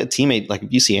still like a teammate. Like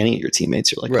if you see any of your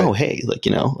teammates, you're like, oh, hey,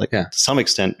 to some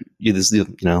extent, these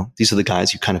are the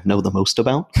guys you kind of know the most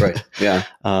about. Right. Yeah.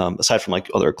 Aside from like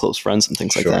other close friends and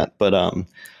things like that. But,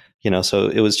 so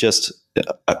it was just,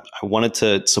 I wanted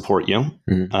to support you.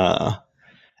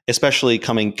 Especially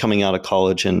coming out of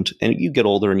college and you get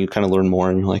older and you kind of learn more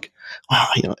and you're like, wow,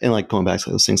 and like going back to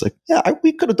those things like,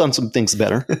 we could have done some things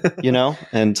better,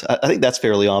 and I think that's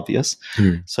fairly obvious.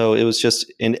 So it was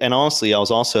just, and honestly, I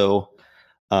was also,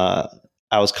 I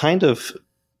was kind of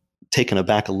taken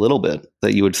aback a little bit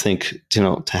that you would think,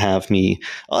 to have me,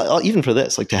 even for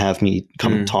this, like to have me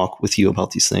come and talk with you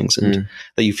about these things and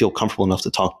that you feel comfortable enough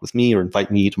to talk with me or invite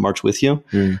me to march with you.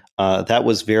 That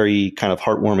was very kind of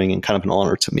heartwarming and kind of an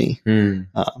honor to me,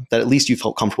 that at least you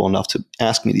felt comfortable enough to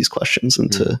ask me these questions and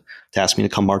to ask me to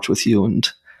come march with you. And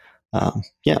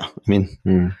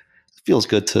it feels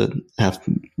good to have,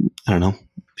 I don't know,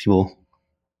 people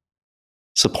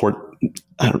support.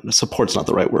 Support's not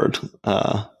the right word.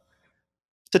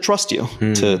 To trust you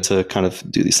to kind of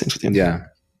do these things with you. Yeah.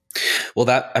 Well,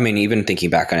 that, I mean, even thinking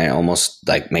back on it almost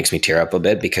like makes me tear up a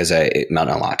bit because it meant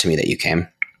a lot to me that you came.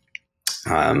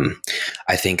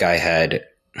 I think I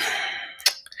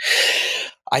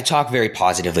talk very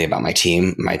positively about my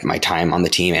team, my time on the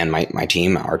team and my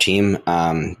team, our team,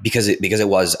 because it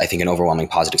was, I think, an overwhelming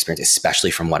positive experience,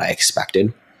 especially from what I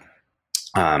expected.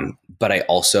 But I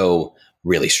also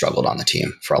really struggled on the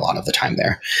team for a lot of the time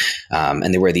there.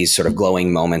 And there were these sort of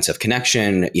glowing moments of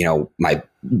connection. You know, my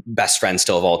best friend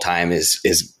still of all time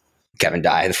is Kevin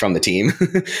Dye from the team.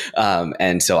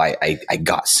 And so I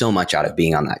got so much out of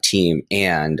being on that team.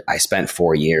 And I spent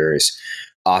 4 years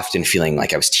often feeling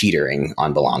like I was teetering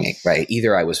on belonging, right?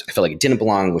 Either I felt like it didn't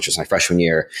belong, which was my freshman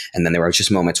year. And then there were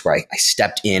just moments where I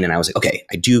stepped in and I was like, okay,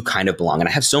 I do kind of belong. And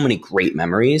I have so many great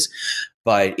memories,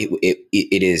 but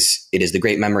it is the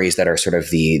great memories that are sort of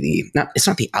it's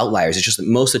not the outliers. It's just that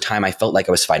most of the time I felt like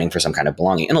I was fighting for some kind of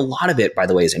belonging. And a lot of it, by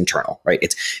the way, is internal, right?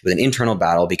 It was an internal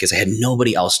battle because I had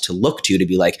nobody else to look to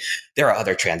be like, there are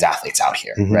other trans athletes out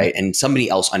here, right? And somebody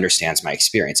else understands my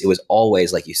experience. It was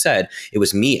always, like you said, it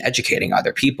was me educating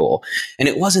other people. And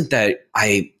it wasn't that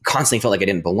I constantly felt like I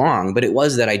didn't belong, but it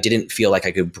was that I didn't feel like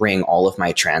I could bring all of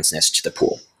my transness to the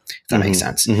pool. If that makes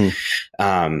sense. And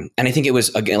I think it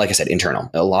was, again, like I said, internal.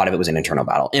 A lot of it was an internal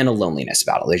battle and a loneliness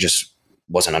battle. There just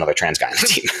wasn't another trans guy on the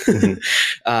team.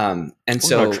 And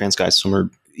so trans guys somewhere,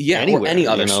 or any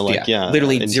other,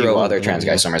 literally zero other trans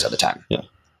guy swimmers at the time.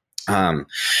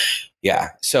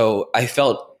 So I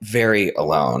felt very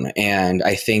alone. And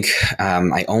I think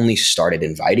I only started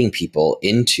inviting people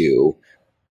into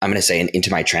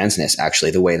my transness, actually,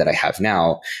 the way that I have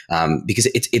now, because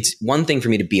it's one thing for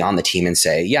me to be on the team and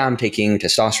say, yeah, I'm taking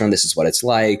testosterone. This is what it's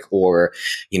like. Or,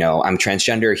 you know, I'm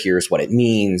transgender. Here's what it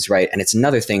means. Right. And it's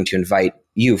another thing to invite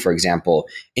you, for example,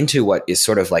 into what is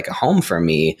sort of like a home for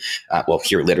me. Well,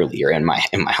 here, literally, you're in my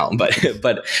home,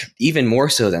 but even more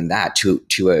so than that, to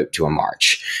a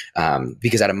march,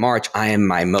 because at a march, I am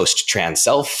my most trans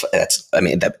self.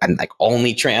 I'm like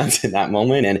only trans in that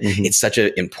moment, and it's such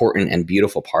an important and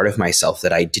beautiful part of myself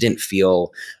that I didn't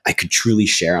feel I could truly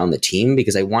share on the team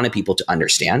because I wanted people to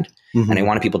understand. And I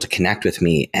wanted people to connect with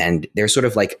me. And there's sort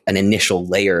of like an initial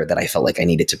layer that I felt like I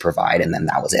needed to provide. And then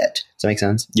that was it. Does that make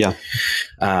sense? Yeah.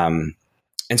 And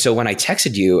so when I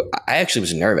texted you, I actually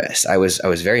was nervous. I was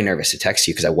very nervous to text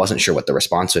you because I wasn't sure what the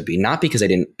response would be. Not because I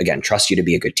didn't, again, trust you to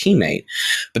be a good teammate,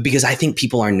 but because I think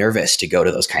people are nervous to go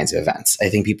to those kinds of events. I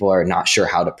think people are not sure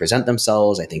how to present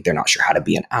themselves. I think they're not sure how to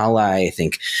be an ally. I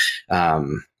think,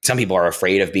 some people are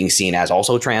afraid of being seen as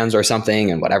also trans or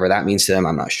something, and whatever that means to them,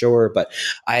 I'm not sure. But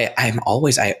I'm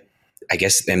always, I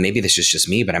guess, and maybe this is just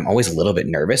me, but I'm always a little bit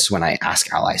nervous when I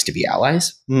ask allies to be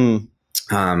allies. So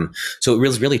it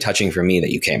was really touching for me that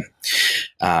you came.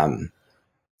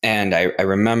 And I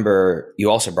remember you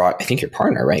also brought, I think, your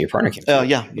partner, right? Your partner came. Oh,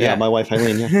 yeah. My wife,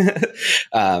 Eileen.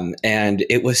 Yeah. And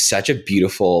it was such a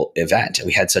beautiful event.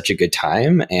 We had such a good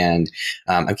time. And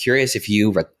I'm curious if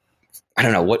you, I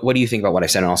don't know, what do you think about what I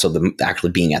said, and also the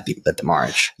actually being at the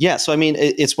march? Yeah. So, I mean,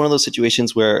 it's one of those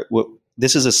situations where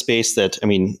this is a space that, I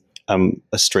mean, I'm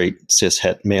a straight cis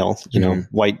het male,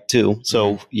 white too.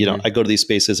 So, I go to these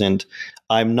spaces and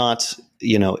I'm not,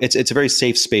 it's a very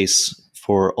safe space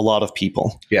for a lot of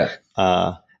people. Yeah.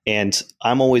 And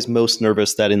I'm always most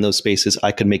nervous that in those spaces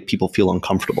I could make people feel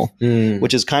uncomfortable,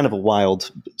 which is kind of a wild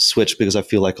switch because I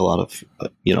feel like a lot of,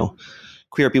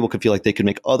 queer people could feel like they could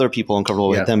make other people uncomfortable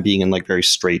with them being in like very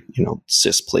straight,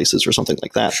 cis places or something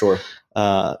like that. Sure.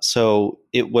 So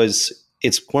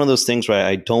it's one of those things where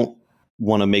I don't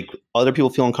want to make other people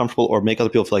feel uncomfortable or make other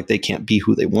people feel like they can't be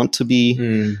who they want to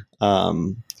be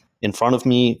in front of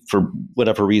me for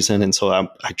whatever reason. And so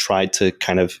I tried to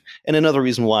kind of, and another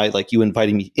reason why like you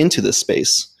inviting me into this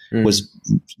space was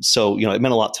so, it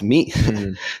meant a lot to me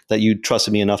that you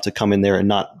trusted me enough to come in there and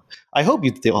not, I hope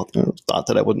you thought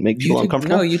that I wouldn't make people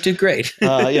uncomfortable. No, you did great.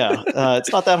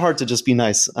 It's not that hard to just be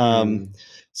nice.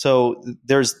 So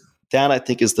there's that, I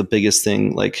think, is the biggest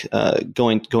thing, like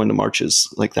going to marches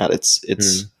like that.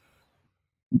 It's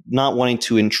not wanting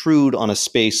to intrude on a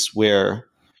space where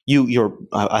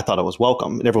I thought I was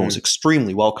welcome and everyone was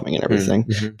extremely welcoming and everything,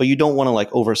 but you don't want to like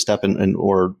overstep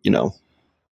or,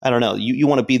 I don't know. You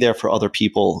want to be there for other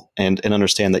people and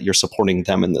understand that you're supporting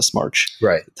them in this march,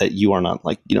 right? That you are not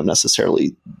like,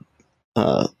 necessarily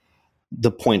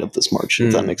the point of this march,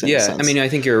 if that makes any sense. I mean, I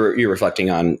think you're reflecting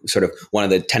on sort of one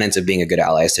of the tenets of being a good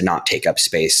ally is to not take up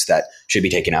space that should be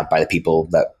taken up by the people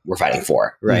that we're fighting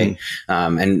for, right?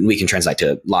 And we can translate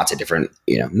to lots of different,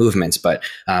 movements. But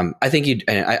I think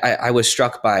I was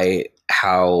struck by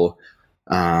how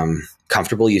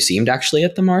comfortable you seemed actually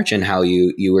at the march, and how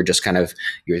you were just kind of,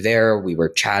 you're there, we were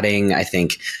chatting. I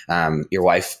think your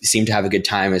wife seemed to have a good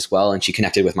time as well, and she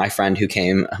connected with my friend who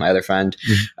came, my other friend.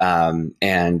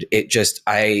 And it just,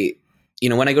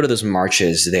 when I go to those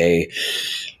marches,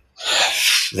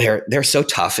 they're so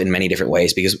tough in many different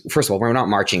ways, because first of all, we're not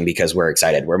marching because we're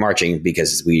excited. We're marching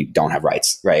because we don't have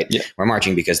rights, right? Yeah. We're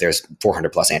marching because there's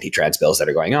 400 plus anti-trans bills that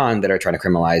are going on that are trying to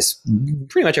criminalize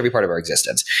pretty much every part of our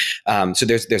existence. So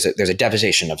there's a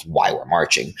devastation of why we're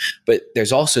marching, but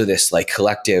there's also this like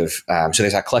collective, so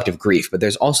there's that collective grief, but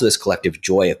there's also this collective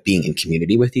joy of being in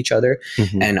community with each other.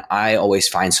 And I always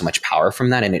find so much power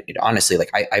from that. And it honestly,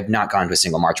 like I've not gone to a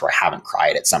single march where I haven't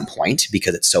cried at some point,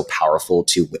 because it's so powerful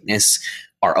to witness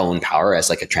our own power as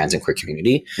like a trans and queer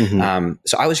community.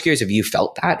 So I was curious if you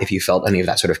felt that, if you felt any of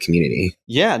that sort of community.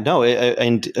 Yeah, no.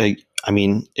 I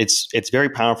mean, it's very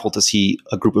powerful to see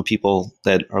a group of people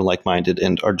that are like-minded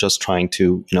and are just trying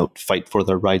to, fight for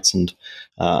their rights and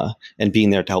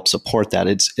being there to help support that.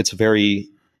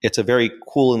 It's a very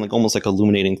cool and like almost like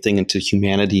illuminating thing into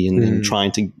humanity and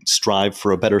trying to strive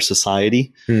for a better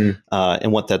society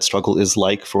and what that struggle is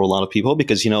like for a lot of people,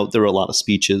 because, there are a lot of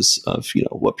speeches of,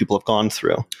 what people have gone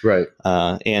through. Right.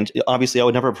 And obviously I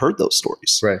would never have heard those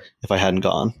stories if I hadn't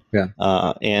gone. Yeah.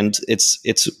 And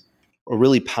it's a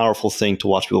really powerful thing to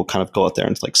watch people kind of go out there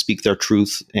and like speak their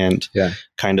truth and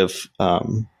kind of,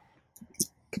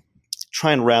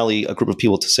 try and rally a group of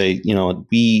people to say,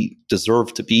 we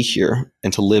deserve to be here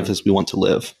and to live as we want to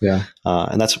live. Yeah.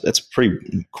 And that's a pretty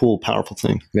cool, powerful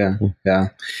thing. Yeah. Yeah.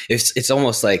 It's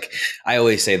almost like, I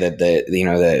always say that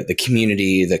the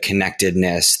community, the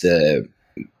connectedness, the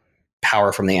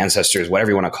power from the ancestors,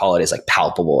 whatever you want to call it, is like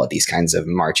palpable at these kinds of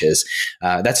marches.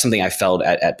 That's something I felt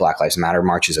at Black Lives Matter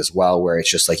marches as well, where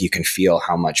it's just like, you can feel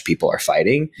how much people are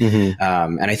fighting.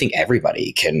 And I think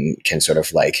everybody can sort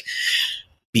of like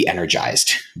be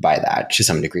energized by that to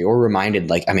some degree, or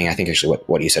reminded, I think actually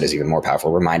what you said is even more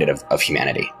powerful, reminded of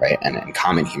humanity, right? And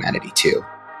common humanity too.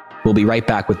 We'll be right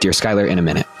back with Dear Skylar in a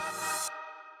minute.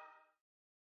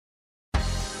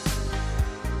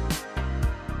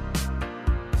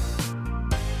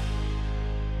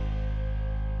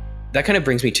 That kind of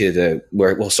brings me to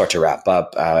where we'll start to wrap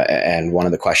up. And one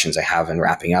of the questions I have in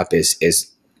wrapping up is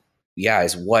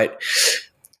what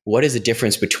is the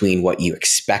difference between what you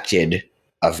expected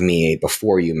of me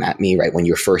before you met me, right? When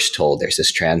you were first told there's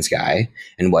this trans guy,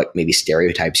 and what maybe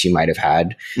stereotypes you might have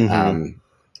had,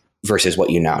 versus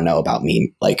what you now know about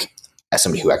me, like as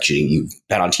somebody who actually you've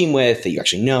been on team with, that you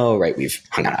actually know, right? We've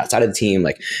hung out outside of the team.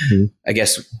 I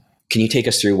guess, can you take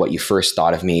us through what you first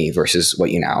thought of me versus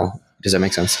what you now? Does that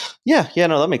make sense? Yeah,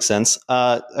 no, that makes sense.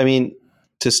 To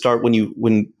start,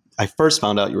 when I first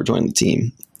found out you were joining the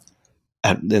team,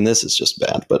 and this is just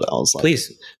bad, but I was like,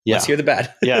 please, let's hear the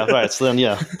bad. Yeah, right. So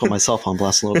then, put myself on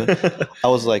blast a little bit. I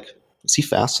was like, is he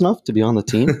fast enough to be on the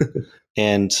team?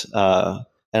 And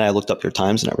I looked up your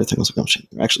times and everything. I was like, oh shit,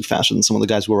 you're actually faster than some of the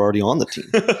guys who were already on the team.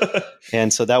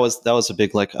 And so that was a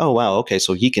big like, oh wow, okay,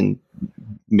 so he can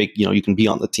make, you can be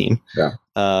on the team. Yeah.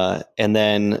 And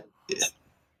then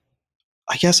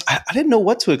I guess I didn't know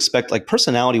what to expect, like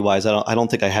personality wise. I don't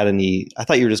think I had any. I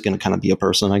thought you were just going to kind of be a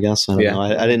person, I guess. I don't know.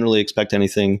 I didn't really expect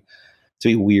anything to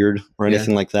be weird or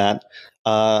anything like that.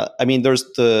 There's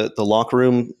the locker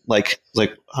room, like I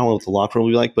don't know what the locker room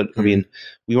would be like, but I mean,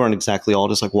 we weren't exactly all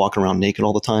just like walking around naked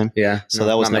all the time. Yeah. So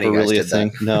that was never really a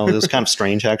thing. No, it was kind of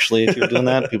strange actually. If you were doing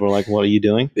that, people were like, "What are you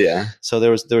doing?" Yeah. So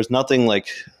there was nothing like.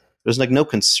 There's like no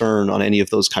concern on any of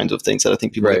those kinds of things that I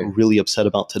think people get really upset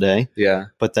about today. Yeah.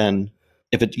 But then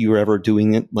if you were ever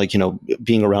doing it, like,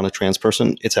 being around a trans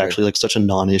person, it's actually like such a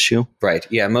non-issue. Right.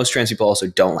 Yeah. Most trans people also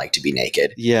don't like to be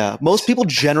naked. Yeah. Most people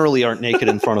generally aren't naked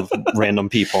in front of random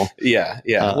people. Yeah.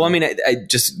 Yeah. Well, I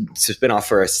just to spin off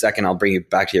for a second, I'll bring you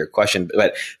back to your question,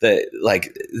 but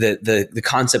the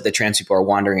concept that trans people are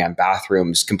wandering in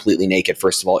bathrooms completely naked,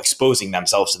 first of all, exposing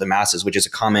themselves to the masses, which is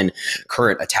a common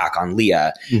current attack on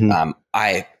Leah.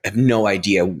 I have no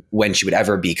idea when she would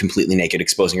ever be completely naked,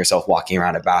 exposing herself, walking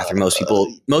around a bathroom.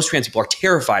 Most trans people are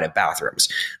terrified of bathrooms.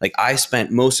 Like, I spent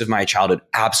most of my childhood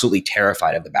absolutely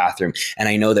terrified of the bathroom. And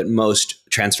I know that most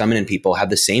trans feminine people have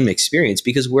the same experience,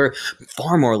 because we're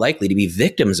far more likely to be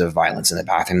victims of violence in the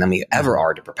bathroom than we ever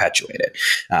are to perpetuate it.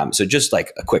 So just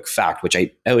like a quick fact, which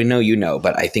I know you know,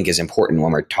 but I think is important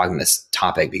when we're talking this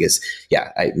topic, because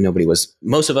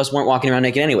most of us weren't walking around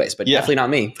naked anyways, but definitely not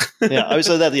me. Yeah. I was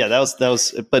so that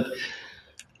was, but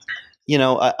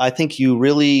I think you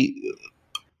really,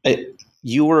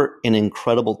 you were an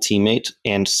incredible teammate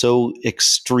and so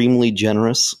extremely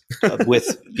generous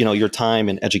with, your time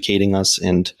and educating us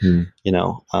and,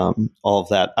 all of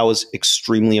that. I was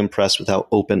extremely impressed with how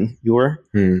open you were.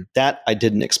 That I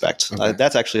didn't expect. Okay.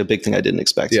 That's actually a big thing I didn't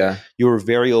expect. Yeah. You were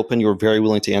very open. You were very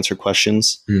willing to answer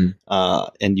questions.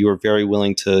 And you were very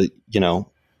willing to,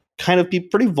 kind of be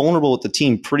pretty vulnerable with the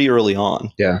team pretty early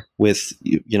on. Yeah. With,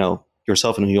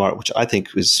 yourself and who you are, which I think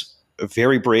is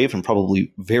very brave and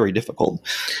probably very difficult.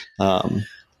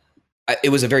 It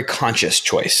was a very conscious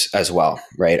choice as well,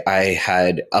 right? I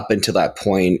had up until that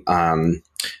point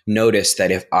noticed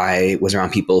that if I was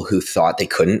around people who thought they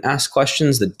couldn't ask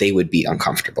questions, that they would be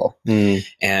uncomfortable.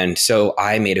 And so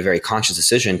I made a very conscious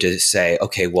decision to say,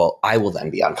 okay, well, I will then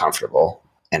be uncomfortable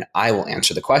and I will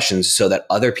answer the questions so that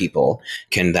other people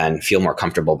can then feel more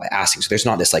comfortable by asking. So there's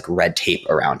not this like red tape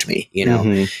around me,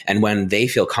 and when they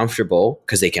feel comfortable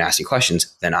because they can ask me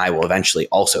questions, then I will eventually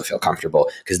also feel comfortable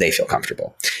because they feel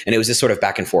comfortable. And it was this sort of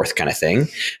back and forth kind of thing.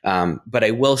 But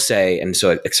I will say, and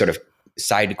so a sort of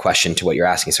side question to what you're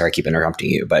asking, sorry, I keep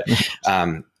interrupting you, but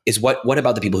is what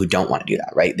about the people who don't want to do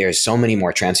that, right? There's so many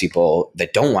more trans people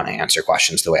that don't want to answer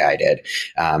questions the way I did,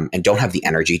 and don't have the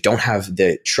energy, don't have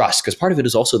the trust, because part of it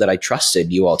is also that I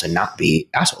trusted you all to not be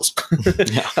assholes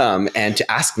and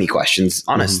to ask me questions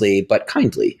honestly, but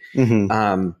kindly,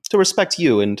 to respect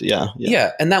you. And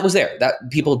yeah. And that was there, that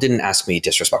people didn't ask me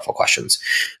disrespectful questions.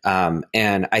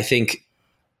 And I think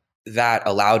that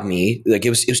allowed me, like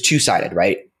it was two-sided,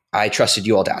 right? I trusted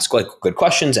you all to ask good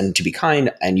questions and to be kind,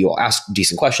 and you all asked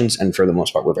decent questions, and for the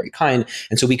most part, were very kind.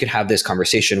 And so we could have this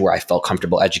conversation where I felt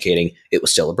comfortable educating. It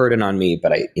was still a burden on me,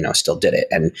 but I, still did it.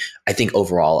 And I think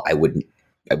overall, I would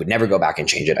never go back and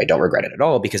change it. I don't regret it at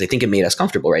all because I think it made us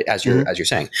comfortable, right? As you're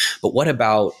saying. But what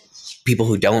about people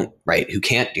who don't, right, who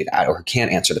can't do that or who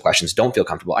can't answer the questions, don't feel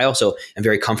comfortable? I also am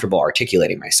very comfortable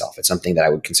articulating myself. It's something that I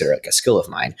would consider like a skill of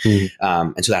mine.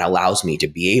 And so that allows me to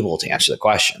be able to answer the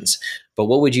questions. But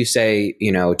what would you say,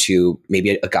 to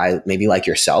maybe a guy, maybe like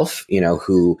yourself,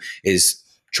 who is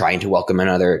trying to welcome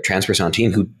another trans person on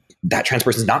team, who that trans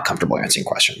person is not comfortable answering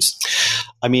questions?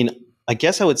 I mean, I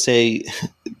guess I would say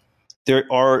there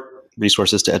are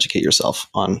resources to educate yourself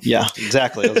on. Yeah,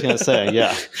 exactly. I was going to say,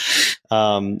 yeah.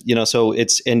 So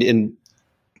it's, and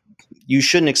you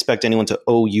shouldn't expect anyone to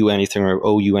owe you anything or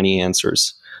owe you any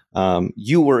answers.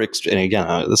 You were, and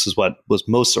again, this is what was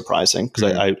most surprising because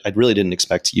I really didn't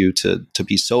expect you to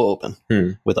be so open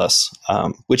with us,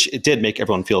 which it did make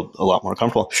everyone feel a lot more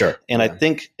comfortable. Sure. And I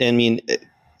think,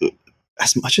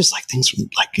 as much as like things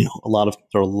like, there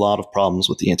are a lot of problems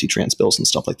with the anti-trans bills and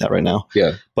stuff like that right now.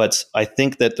 Yeah. But I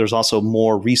think that there's also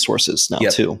more resources now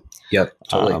too. Yep.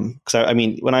 Totally. Because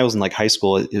when I was in like high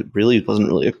school, it really wasn't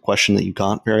really a question that you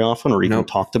got very often or even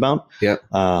talked about. Yeah.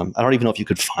 I don't even know if you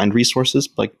could find resources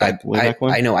like way back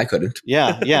when. I know I couldn't.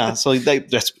 Yeah. So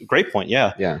that's a great point.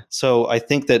 Yeah. Yeah. So I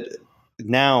think that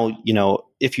now,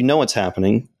 if you know what's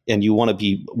happening and you want to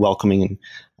be welcoming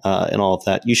and all of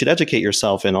that, you should educate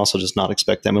yourself and also just not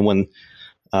expect them. And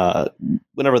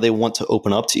whenever they want to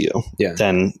open up to you,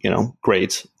 then,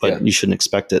 great, but you shouldn't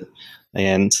expect it.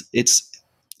 And it's,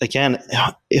 again,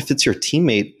 if it's your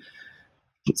teammate,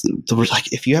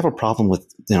 like if you have a problem with,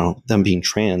 them being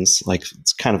trans, like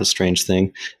it's kind of a strange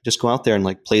thing. Just go out there and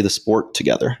like play the sport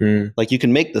together. Like you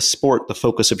can make the sport the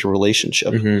focus of your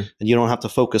relationship and you don't have to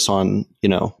focus on,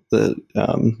 I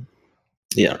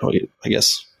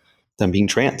guess them being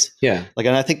trans. Yeah. Like,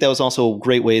 and I think that was also a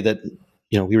great way that,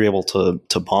 we were able to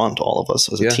bond, all of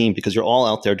us as a team, because you're all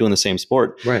out there doing the same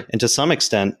sport. Right. And to some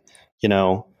extent,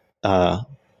 you're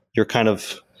kind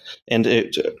of,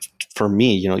 and for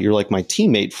me, you're like my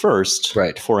teammate first,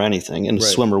 right, for anything, and a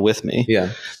swimmer with me. Yeah.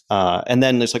 And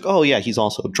then it's like, oh yeah, he's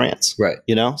also trans. Right.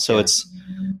 So it's,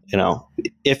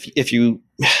 if you,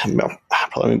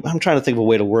 I'm trying to think of a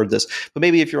way to word this, but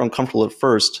maybe if you're uncomfortable at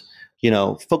first,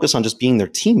 focus on just being their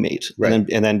teammate, right,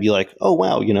 and then be like, oh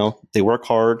wow, they work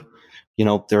hard,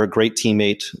 they're a great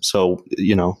teammate. So,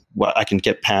 I can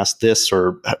get past this,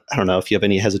 or I don't know if you have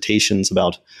any hesitations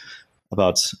about,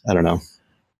 I don't know.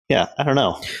 Yeah, I don't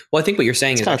know. Well, I think what you're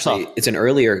saying is actually, it's an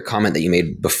earlier comment that you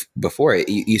made before.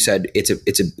 You said it's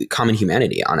a common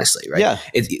humanity, honestly, right? Yeah.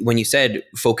 When you said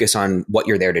focus on what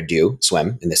you're there to do,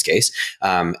 swim in this case,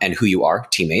 and who you are,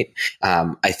 teammate,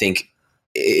 I think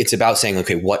it's about saying,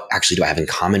 okay, what actually do I have in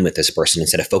common with this person,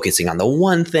 instead of focusing on the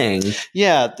one thing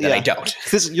that I don't.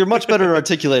 You're much better at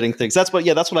articulating things. That's what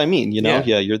I mean.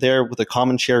 You're there with a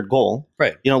common shared goal.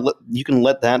 Right. You can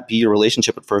let that be your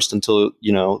relationship at first until,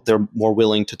 they're more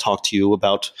willing to talk to you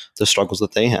about the struggles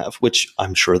that they have, which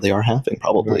I'm sure they are having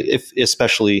probably,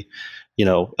 especially,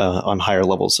 on higher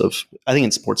levels of, I think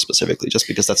in sports specifically, just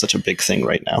because that's such a big thing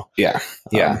right now. Yeah.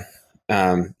 Yeah.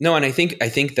 No. And I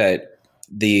think that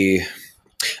the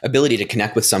ability to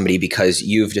connect with somebody because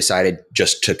you've decided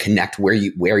just to connect where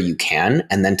you can,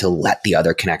 and then to let the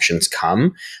other connections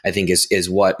come, I think is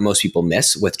what most people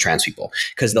miss with trans people,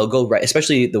 because they'll go right,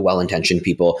 especially the well-intentioned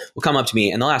people will come up to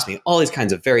me and they'll ask me all these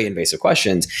kinds of very invasive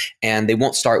questions, and they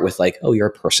won't start with like, oh, you're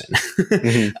a person.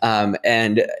 Mm-hmm.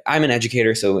 And I'm an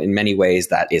educator, so in many ways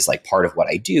that is like part of what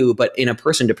I do. But in a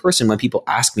person to person, when people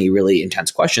ask me really intense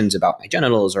questions about my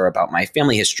genitals or about my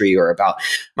family history or about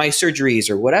my surgeries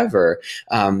or whatever,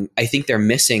 I think they're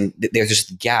missing, there's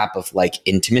just a gap of like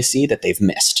intimacy that they've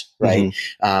missed, right?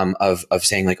 Mm-hmm. Of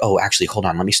saying like, oh, actually, hold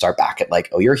on, let me start back at like,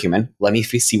 oh, you're human. Let me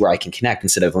see where I can connect,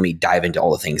 instead of let me dive into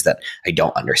all the things that I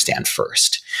don't understand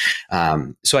first.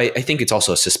 So I think it's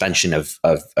also a suspension of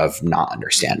not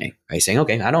understanding, right? Saying,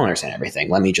 okay, I don't understand everything.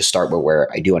 Let me just start where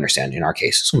I do understand, in our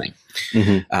case, swimming.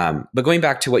 Mm-hmm. But going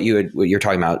back to what you're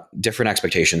talking about, different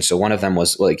expectations. So one of them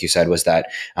was, like you said, was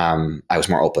that I was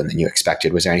more open than you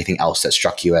expected. Was there anything else that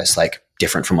struck you as like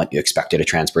different from what you expected a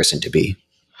trans person to be?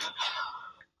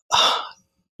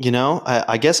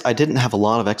 I guess I didn't have a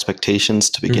lot of expectations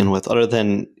to begin with, other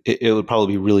than it would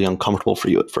probably be really uncomfortable for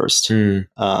you at first.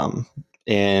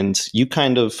 And you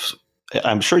kind of,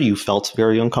 I'm sure you felt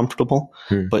very uncomfortable,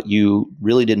 but you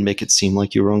really didn't make it seem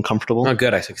like you were uncomfortable. Oh,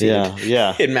 good. I succeeded.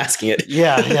 Yeah. In masking it.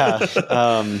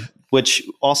 Yeah. Which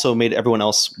also made everyone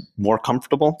else more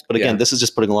comfortable. But again, this is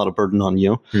just putting a lot of burden on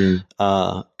you,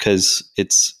 because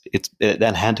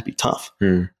that had to be tough.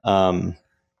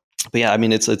 But yeah, I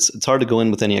mean, it's hard to go in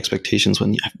with any expectations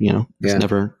when you've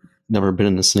never been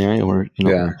in a scenario where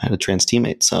I had a trans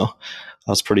teammate. So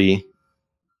I was pretty,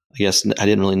 I guess I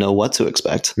didn't really know what to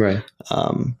expect. Right.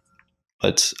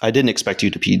 But I didn't expect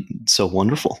you to be so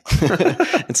wonderful.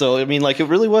 And so, I mean, like, it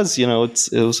really was, it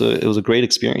was a great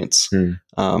experience,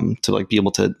 to like be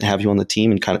able to have you on the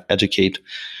team and kind of educate.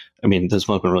 I mean, this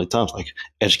must have been really tough, like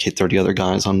educate 30 other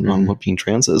guys on what being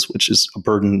trans is, which is a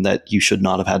burden that you should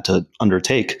not have had to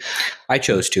undertake. I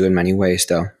chose to in many ways,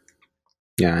 though.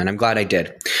 Yeah. And I'm glad I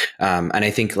did. And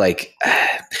I think like,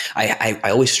 I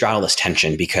always straddle this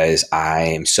tension, because I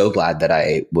am so glad that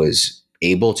I was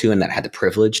able to, and that I had the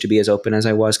privilege to be as open as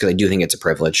I was, because I do think it's a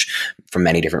privilege for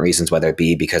many different reasons, whether it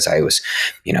be because I was,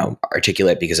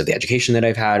 articulate because of the education that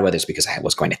I've had, whether it's because I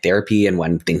was going to therapy, and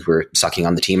when things were sucking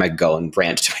on the team, I'd go and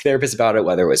rant to my therapist about it,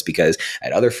 whether it was because I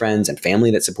had other friends and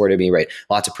family that supported me, right?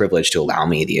 Lots of privilege to allow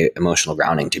me the emotional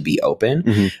grounding to be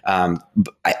open.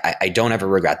 But I don't ever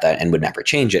regret that and would never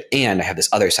change it. And I have this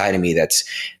other side of me that's,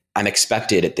 I'm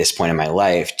expected at this point in my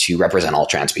life to represent all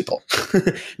trans people,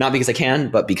 not because I can,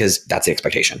 but because that's the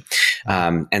expectation.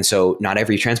 And so not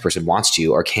every trans person wants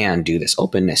to or can do this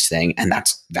openness thing. And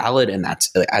that's valid. And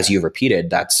that's, as you've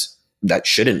repeated, that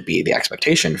shouldn't be the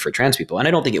expectation for trans people. And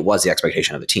I don't think it was the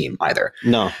expectation of the team either.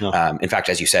 No. In fact,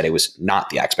 as you said, it was not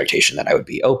the expectation that I would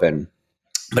be open,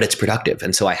 but it's productive.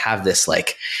 And so I have this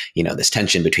like, this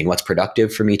tension between what's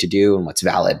productive for me to do and what's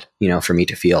valid, for me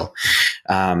to feel.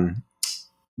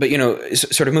 But,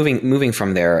 sort of moving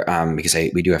from there, because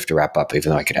we do have to wrap up, even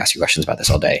though I could ask you questions about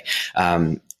this all day.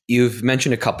 You've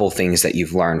mentioned a couple of things that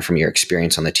you've learned from your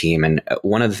experience on the team. And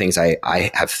one of the things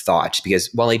I have thought, because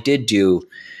while I did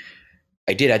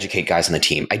educate guys on the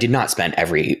team, I did not spend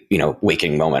every,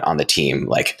 waking moment on the team,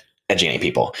 like educating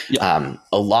people. Yeah.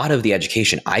 A lot of the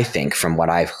education, I think, from what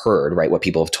I've heard, right, what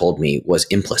people have told me, was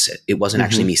implicit. It wasn't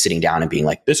actually me sitting down and being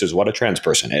like, this is what a trans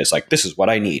person is. Like, this is what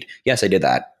I need. Yes, I did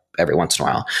that every once in a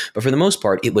while. But for the most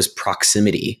part, it was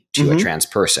proximity to a trans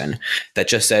person that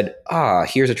just said,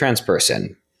 here's a trans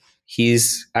person.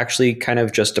 He's actually kind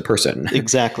of just a person.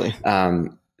 Exactly.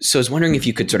 So I was wondering if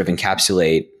you could sort of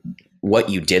encapsulate what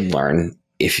you did learn,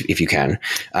 if you can,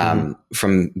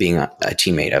 from being a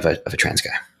teammate of a trans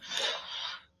guy.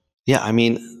 Yeah. I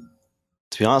mean,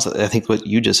 to be honest, I think what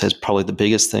you just said is probably the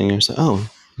biggest thing. Is,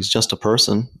 he's just a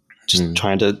person, just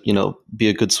trying to, be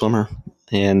a good swimmer.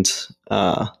 And,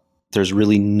 there's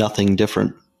really nothing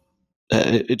different.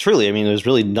 There's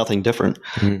really nothing different.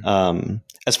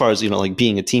 As far as, like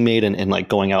being a teammate and like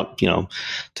going out,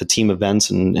 to team events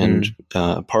and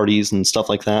parties and stuff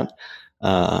like that.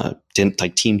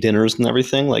 Like team dinners and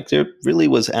everything. Like there really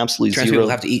was absolutely trans zero. People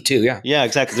have to eat too. Yeah. Yeah,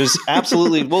 exactly. There's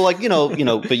absolutely, well, like,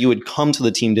 but you would come to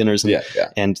the team dinners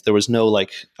and there was no,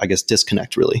 like, I guess,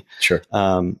 disconnect really. Sure.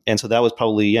 And so that was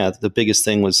probably, the biggest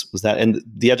thing was that, and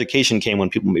the education came when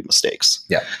people made mistakes.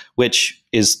 Yeah. Which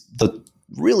is the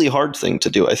really hard thing to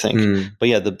do, I think. But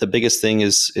yeah, the biggest thing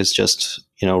is just,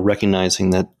 recognizing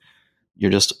that you're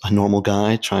just a normal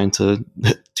guy trying to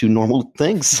do normal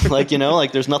things. Like,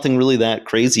 like there's nothing really that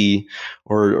crazy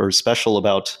or special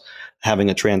about having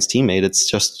a trans teammate. It's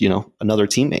just, another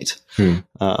teammate. And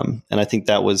I think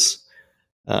that was,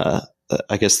 I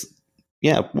guess,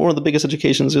 one of the biggest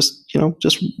educations,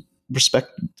 just respect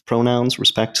pronouns,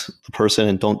 respect the person,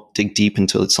 and don't dig deep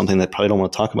into something that probably don't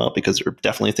want to talk about, because there are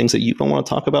definitely things that you don't want to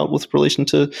talk about with relation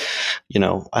to,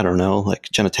 I don't know, like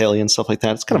genitalia and stuff like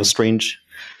that. It's kind of a strange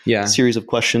series of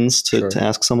questions to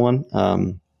ask someone.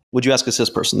 Would you ask a cis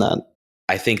person that?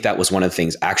 I think that was one of the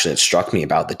things actually that struck me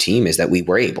about the team, is that we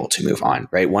were able to move on,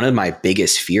 right? One of my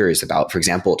biggest fears about, for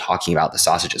example, talking about the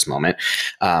sausages moment,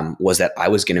 was that I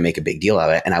was going to make a big deal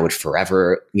of it, and I would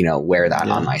forever, wear that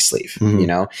on my sleeve,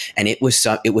 and it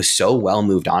was so well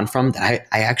moved on from that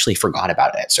I actually forgot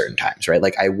about it at certain times, right?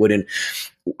 Like I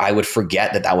would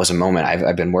forget that was a moment.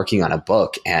 I've been working on a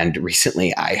book, and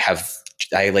recently I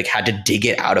had to dig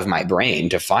it out of my brain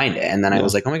to find it. And then I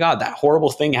was like, oh my God, that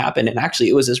horrible thing happened. And actually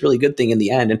it was this really good thing in the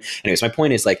end. And anyways, my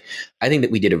point is, like, I think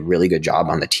that we did a really good job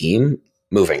on the team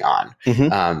moving on.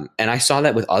 And I saw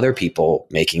that with other people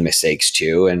making mistakes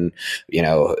too. And,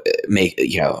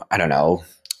 I don't know,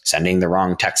 sending the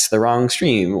wrong text to the wrong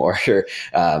stream, or,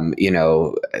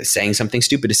 saying something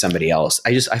stupid to somebody else.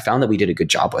 I found that we did a good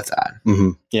job with that.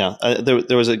 Yeah.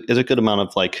 There was a good amount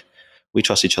of like, we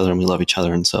trust each other and we love each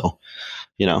other. And so,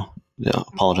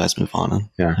 apologize, move on.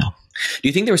 Do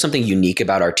you think there was something unique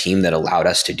about our team that allowed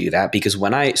us to do that? Because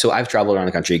I've traveled around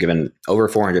the country, given over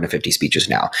 450 speeches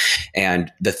now. And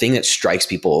the thing that strikes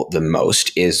people the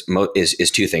most is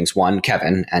two things. One,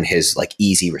 Kevin and his like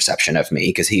easy reception of me,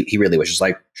 because he really was just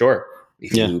like, sure.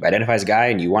 If you identify as a guy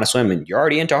and you want to swim and you're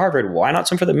already into Harvard, why not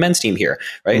swim for the men's team here,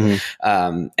 right?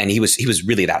 And he was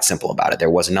really that simple about it.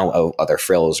 There was no other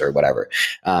frills or whatever.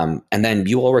 And then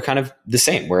you all were kind of the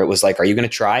same, where it was like, are you going to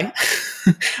try,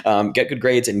 get good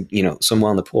grades and swim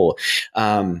well in the pool?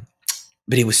 But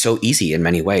it was so easy in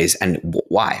many ways. And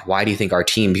why? Why do you think our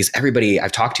team? Because everybody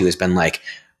I've talked to has been like,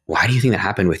 why do you think that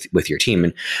happened with your team?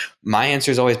 And my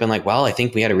answer has always been like, well, I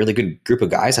think we had a really good group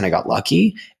of guys and I got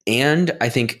lucky. And I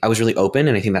think I was really open,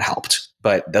 and I think that helped.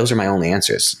 But those are my only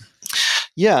answers.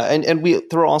 Yeah. And there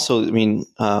were also, we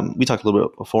talked a little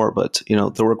bit before, but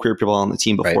there were queer people on the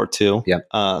team before too.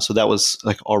 Yeah. So that was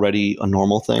like already a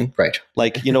normal thing. Right.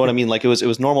 Like, you know what I mean? Like it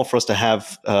was normal for us to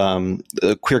have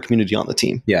the queer community on the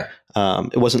team. Yeah.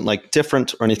 It wasn't like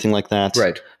different or anything like that.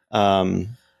 Right.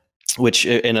 Which,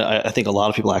 and I think a lot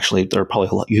of people actually, people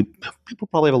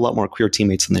probably have a lot more queer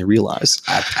teammates than they realize.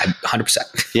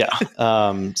 100%. Yeah.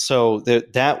 So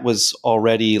that was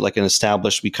already like an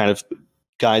established,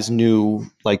 guys knew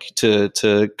like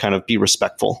to kind of be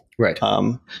respectful. Right.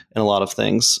 In a lot of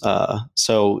things.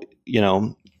 So,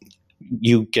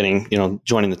 you getting,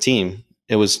 joining the team,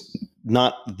 it was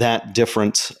not that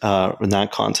different in that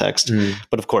context.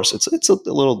 But of course it's a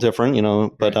little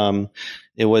different, but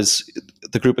it was,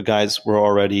 the group of guys were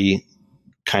already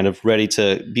kind of ready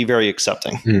to be very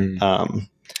accepting.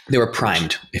 They were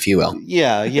primed, if you will.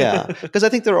 Yeah. Because I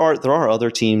think there are other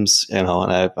teams, and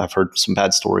I've heard some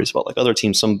bad stories about like other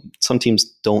teams. Some teams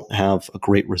don't have a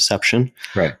great reception.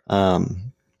 Right. I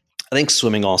think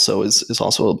swimming also is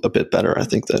also a bit better. I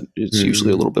think that it's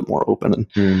usually a little bit more open.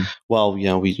 And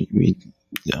we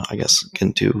I guess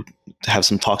can have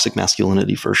some toxic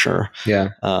masculinity for sure. Yeah.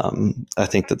 I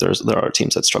think that there are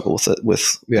teams that struggle with it,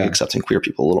 accepting queer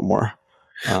people a little more.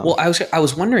 Well, I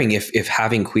was wondering if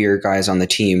having queer guys on the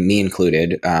team, me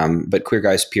included, but queer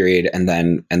guys period, and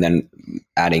then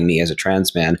adding me as a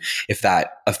trans man, if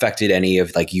that affected any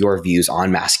of like your views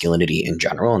on masculinity in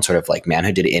general and sort of like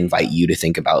manhood. Did it invite you to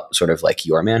think about sort of like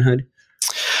your manhood?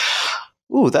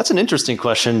 Ooh, that's an interesting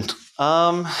question.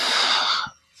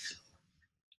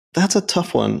 That's a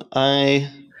tough one. I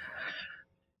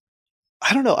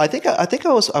don't know. I think I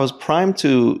was primed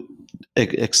to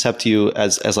accept you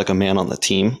as like a man on the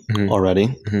team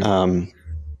already.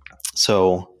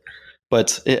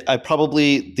 But I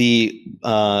probably you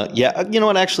know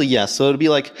what? Actually, yes. So it'd be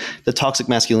like the toxic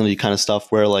masculinity kind of stuff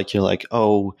where like you're like,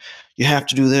 oh, you have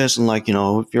to do this, and like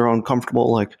if you're uncomfortable,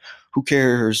 like who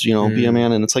cares? Be a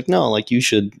man. And it's like, no, like you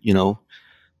should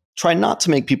try not to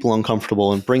make people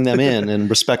uncomfortable and bring them in and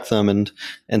respect them and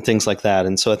things like that.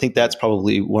 And so I think that's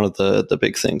probably one of the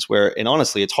big things where, and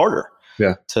honestly, it's harder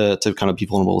to kind of be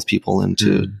vulnerable with people and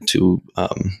to I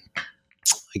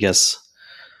guess,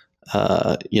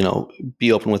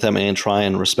 be open with them and try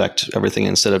and respect everything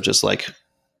instead of just like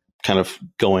kind of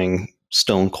going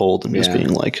stone cold and just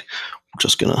being like,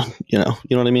 just gonna, you know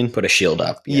what I mean? Put a shield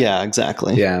up. Yeah,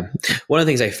 exactly. Yeah. One of the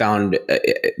things I found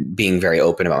being very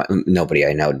open about, nobody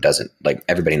I know doesn't, like,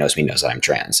 everybody knows me, knows that I'm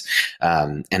trans.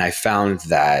 And I found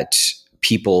that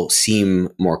people seem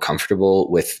more comfortable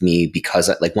with me because,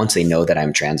 like, once they know that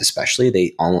I'm trans,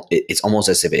 especially, it's almost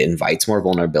as if it invites more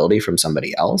vulnerability from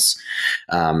somebody else.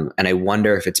 And I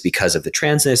wonder if it's because of the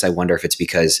transness. I wonder if it's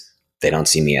because they don't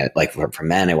see me as, like, for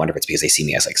men. I wonder if it's because they see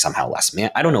me as, like, somehow less man.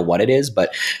 I don't know what it is,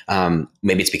 but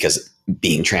maybe it's because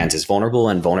being trans is vulnerable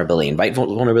and vulnerability invite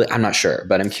vulnerability. I'm not sure,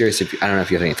 but I'm curious I don't know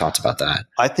if you have any thoughts about that.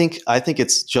 I think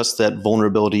it's just that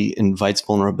vulnerability invites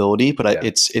vulnerability, but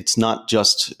it's not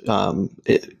just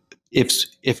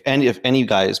if any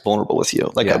guy is vulnerable with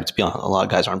you, like, to be honest, a lot of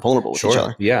guys aren't vulnerable with each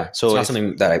other. Yeah. So it's not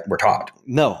something that we're taught.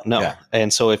 No. Yeah.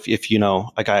 And so if you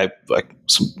know, like,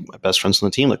 some of my best friends on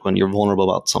the team, like, when you're vulnerable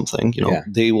about something, you know,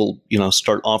 they will, you know,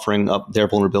 start offering up their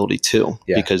vulnerability too,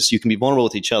 because you can be vulnerable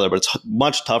with each other, but it's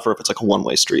much tougher if it's like a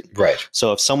one-way street. Right.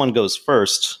 So if someone goes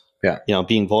first, you know,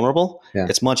 being vulnerable,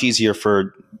 it's much easier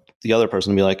for the other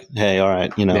person to be like, hey, all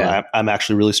right, you know, I'm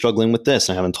actually really struggling with this.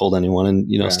 I haven't told anyone,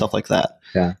 and, you know, stuff like that.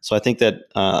 Yeah. So I think that,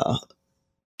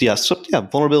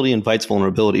 vulnerability invites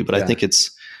vulnerability, but I think it's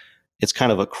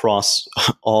kind of across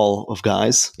all of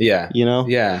guys. Yeah. You know?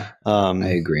 Yeah. I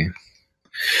agree.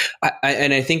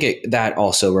 And I think that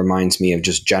also reminds me of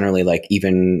just generally, like,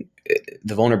 even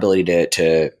the vulnerability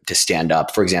to stand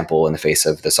up, for example, in the face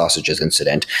of the sausages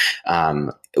incident.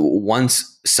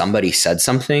 Once somebody said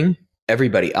something,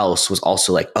 everybody else was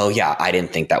also like, oh yeah, I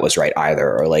didn't think that was right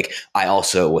either. Or, like, I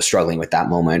also was struggling with that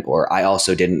moment, or I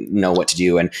also didn't know what to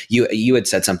do. And you had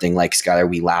said something like, Skylar,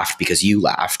 we laughed because you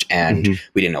laughed, and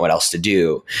we didn't know what else to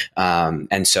do.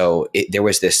 And so there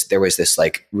was this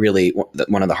like, really,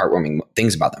 one of the heartwarming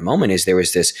things about that moment is there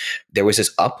was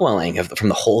this upwelling from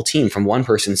the whole team, from one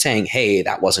person saying, hey,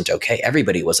 that wasn't okay.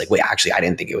 Everybody was like, wait, actually, I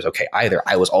didn't think it was okay either.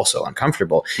 I was also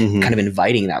uncomfortable, kind of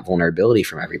inviting that vulnerability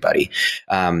from everybody.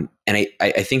 And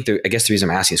I think I guess the reason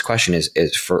I'm asking this question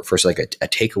is for like a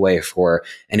takeaway for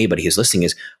anybody who's listening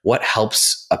is, what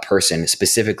helps a person,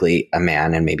 specifically a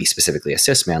man, and maybe specifically a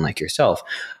cis man like yourself,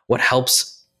 what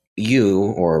helps you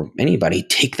or anybody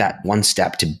take that one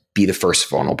step to be the first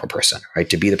vulnerable person, right?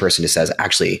 To be the person who says,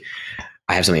 actually,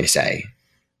 I have something to say.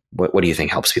 What do you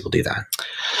think helps people do that?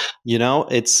 You know,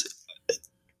 it's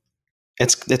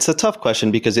a tough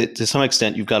question, because to some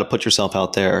extent you've got to put yourself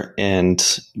out there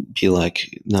and be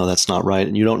like, no, that's not right.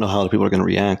 And you don't know how other people are going to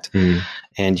react.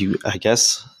 And I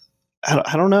guess,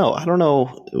 I don't know. I don't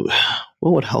know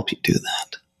what would help you do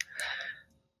that.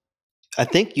 I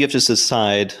think you have to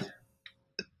decide,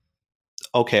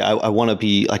 okay, I want to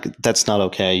be like, that's not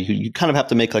okay. You kind of have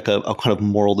to make like a kind of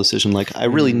moral decision. Like, I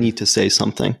really need to say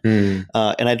something. And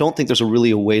I don't think there's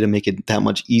really a way to make it that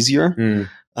much easier.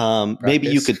 Maybe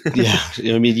you could,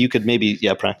 I mean, you could maybe,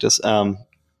 practice.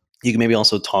 You can maybe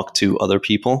also talk to other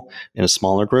people in a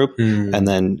smaller group, and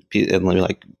then be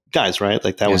like, guys, right?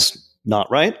 Like, that was not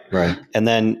right. Right. And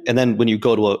then when you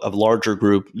go to a larger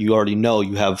group, you already know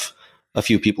you have a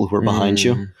few people who are behind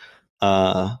you,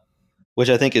 which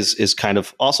I think is kind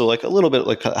of also like a little bit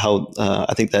like how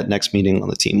I think that next meeting on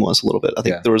the team was a little bit. I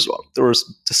think there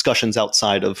was discussions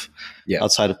outside of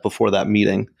before that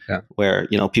meeting where,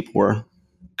 you know, people were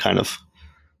kind of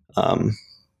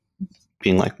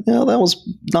being like, yeah, that was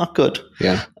not good.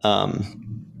 Yeah.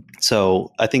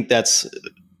 So I think that's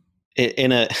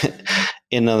in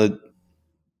a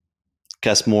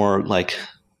guess more like,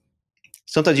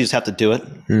 sometimes you just have to do it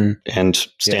and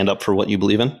stand up for what you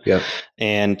believe in. Yeah.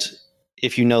 And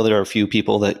if you know there are a few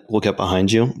people that will get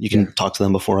behind you, you can talk to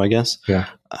them before, I guess. Yeah.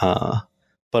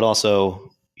 But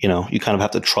also, you know, you kind of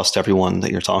have to trust everyone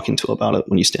that you're talking to about it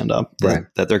when you stand up,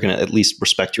 that they're going to at least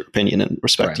respect your opinion and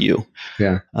respect you.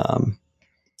 Yeah.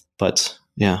 But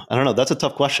yeah, I don't know. That's a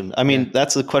tough question. I mean,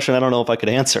 that's a question I don't know if I could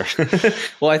answer.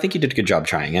 Well, I think you did a good job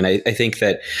trying. And I think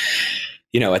that,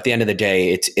 you know, at the end of the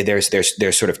day,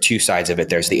 there's sort of two sides of it.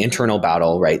 There's the internal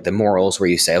battle, right? The morals, where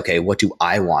you say, okay, what do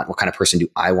I want? What kind of person do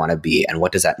I want to be? And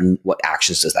what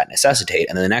actions does that necessitate?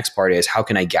 And then the next part is, how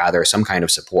can I gather some kind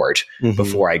of support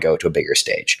before I go to a bigger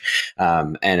stage?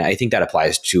 And I think that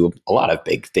applies to a lot of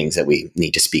big things that we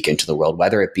need to speak into the world,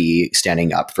 whether it be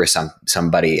standing up for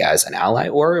somebody as an ally,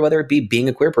 or whether it be being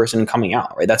a queer person and coming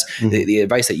out, right? That's the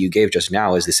advice that you gave just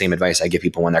now is the same advice I give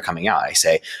people when they're coming out. I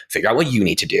say, figure out what you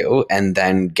need to do, and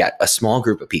then get a small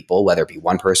group of people, whether it be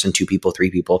one person, two people,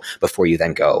 three people, before you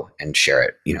then go and share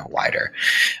it, you know, wider.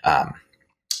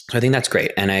 So I think that's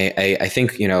great. And I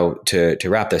think, to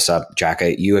wrap this up, Jack,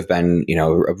 you have been,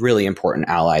 a really important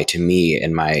ally to me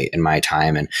in my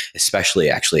time, and especially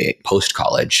actually post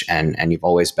college. And you've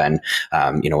always been,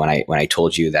 when I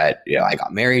told you that, I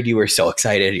got married, you were so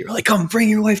excited. You were like, come bring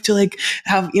your wife to like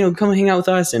have, come hang out with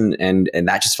us. And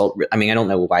that just felt, I don't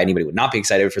know why anybody would not be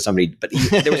excited for somebody, but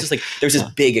there was this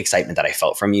big excitement that I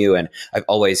felt from you. And I've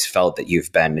always felt that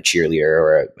you've been a cheerleader,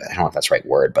 or I don't know if that's the right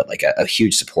word, but like a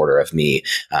huge supporter of me.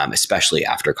 Especially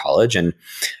after college, and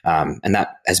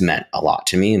that has meant a lot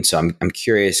to me. And so I'm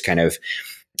curious, kind of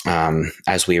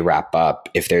as we wrap up,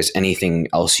 if there's anything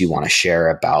else you want to share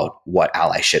about what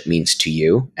allyship means to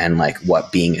you, and like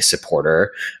what being a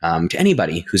supporter to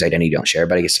anybody whose identity you don't share,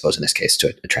 but I guess suppose in this case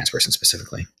to a trans person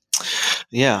specifically.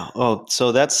 Yeah. Oh,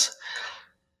 so that's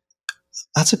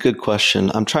a good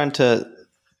question. I'm trying to.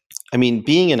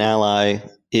 Being an ally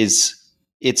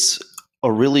it's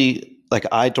a really, like,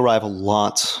 I derive a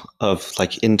lot of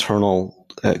like internal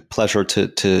pleasure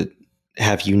to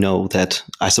have that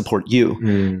I support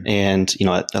you, and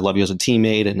I love you as a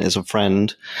teammate and as a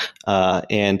friend,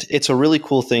 and it's a really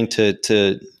cool thing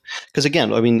to because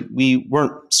again, we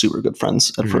weren't super good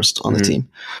friends at first on the team,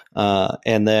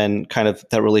 and then kind of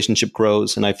that relationship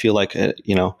grows, and I feel like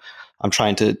I'm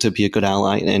trying to be a good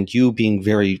ally, and you being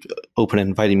very open and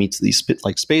inviting me to these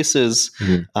spaces,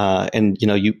 and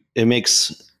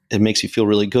it makes you feel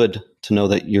really good to know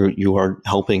that you are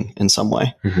helping in some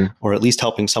way, or at least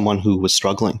helping someone who was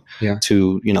struggling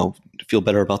to feel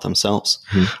better about themselves,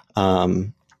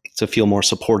 to feel more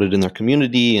supported in their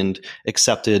community and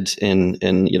accepted in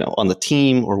on the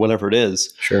team or whatever it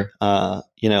is. Sure.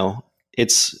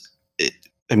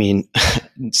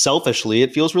 Selfishly,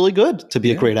 it feels really good to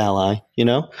be a great ally.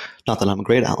 Not that I'm a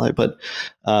great ally, but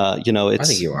I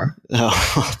think you are.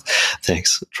 Oh,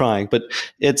 thanks. Trying, but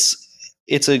it's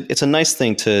a nice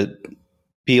thing to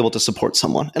be able to support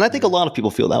someone. And I think a lot of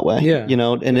people feel that way,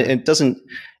 it doesn't,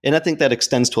 and I think that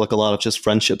extends to like a lot of just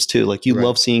friendships too. Like you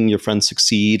love seeing your friends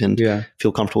succeed and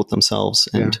feel comfortable with themselves.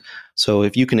 And so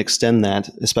if you can extend that,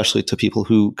 especially to people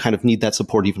who kind of need that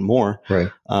support even more,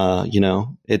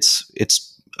 it's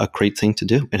a great thing to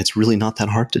do. And it's really not that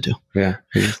hard to do. Yeah.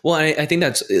 Well, I think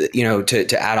that's,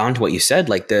 to add on to what you said,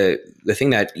 like the thing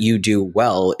that you do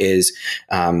well is,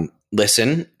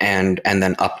 listen and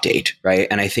then update, right?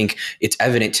 And I think it's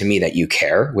evident to me that you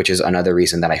care, which is another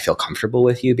reason that I feel comfortable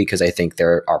with you, because I think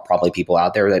there are probably people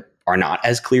out there that are not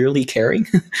as clearly caring.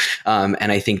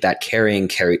 And I think that caring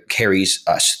carries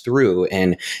us through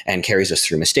and carries us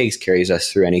through mistakes, carries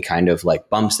us through any kind of like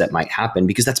bumps that might happen,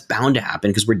 because that's bound to happen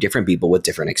because we're different people with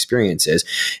different experiences.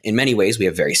 In many ways, we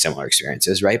have very similar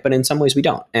experiences, right? But in some ways we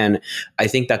don't. And I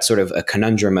think that's sort of a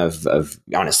conundrum of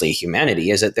honestly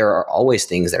humanity, is that there are always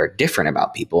things that are different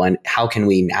about people. And how can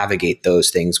we navigate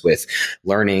those things with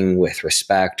learning, with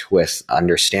respect, with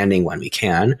understanding when we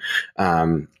can,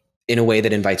 in a way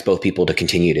that invites both people to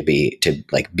continue to be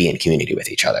in community with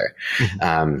each other.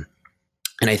 And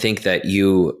I think that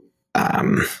you, how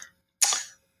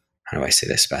do I say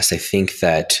this best? I think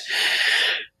that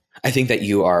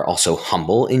you are also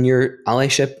humble in your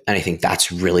allyship. And I think that's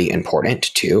really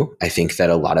important too. I think that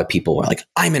a lot of people are like,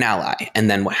 I'm an ally. And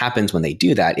then what happens when they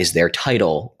do that is their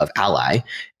title of ally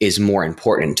is more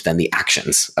important than the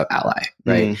actions of ally.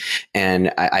 Right.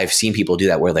 And I've seen people do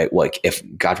that where they, like, if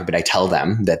God forbid I tell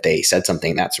them that they said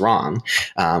something that's wrong,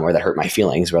 or that hurt my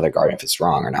feelings, regardless if it's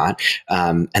wrong or not.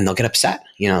 And they'll get upset,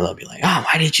 they'll be like, oh,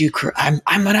 why did you,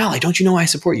 I'm an ally. Don't you know I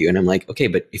support you? And I'm like, okay,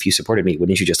 but if you supported me,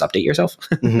 wouldn't you just update yourself?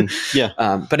 Yeah.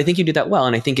 But I think you did that well.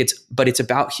 And I think it's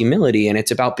about humility, and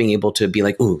it's about being able to be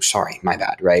like, oh, sorry, my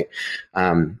bad. Right.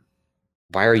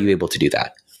 Why are you able to do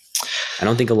that? I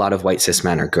don't think a lot of white cis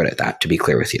men are good at that, to be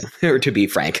clear with you, or to be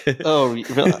frank. Oh,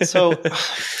 really? So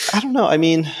I don't know. I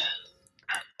mean,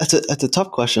 that's a tough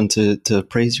question to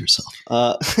praise yourself.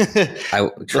 I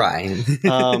will try.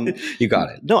 You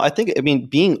got it. No, I think,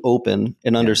 being open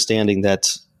and understanding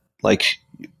that, like,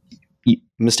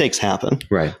 mistakes happen.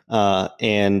 Right.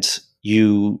 And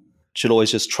you should always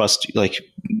just trust, like,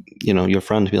 your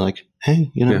friend to be like,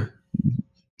 hey,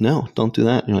 no, don't do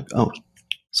that. And you're like, oh,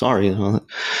 sorry.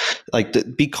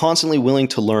 Like, be constantly willing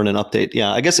to learn and update.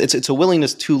 Yeah. I guess it's a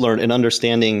willingness to learn and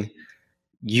understanding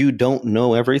you don't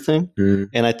know everything.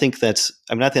 And I think I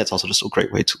think that's also just a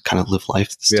great way to kind of live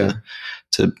life,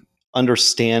 to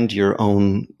understand your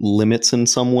own limits in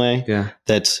some way,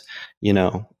 that,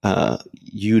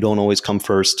 you don't always come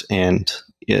first. And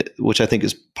which I think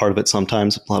is part of it.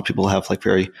 Sometimes a lot of people have like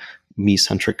very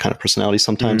me-centric kind of personality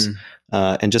sometimes.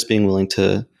 And just being willing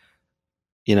to,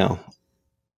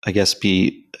 I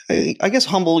guess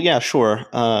humble. Yeah, sure.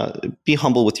 Be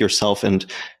humble with yourself and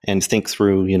think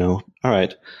through, all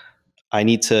right, I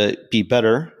need to be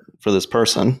better for this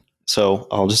person. So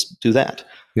I'll just do that.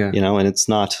 Yeah. And it's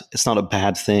not a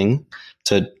bad thing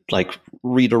to like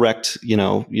redirect,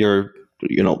 your,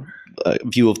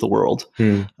 view of the world.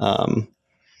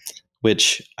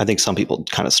 Which I think some people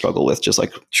kind of struggle with, just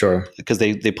like, sure, because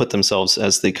they put themselves,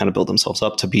 as they kind of build themselves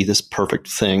up to be this perfect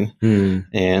thing,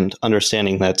 and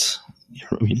understanding that,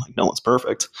 like no one's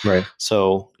perfect. Right.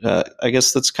 So I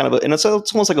guess that's kind of and it's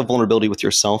almost like a vulnerability with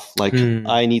yourself. Like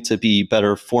I need to be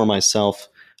better for myself.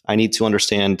 I need to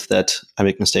understand that I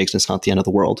make mistakes and it's not the end of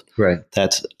the world. Right.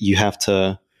 That you have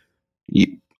to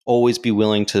always be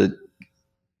willing to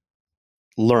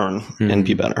learn and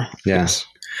be better. Yes.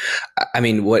 I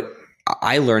mean, what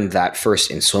I learned that first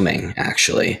in swimming,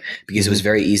 actually, because it was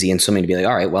very easy in swimming to be like,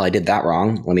 all right, well, I did that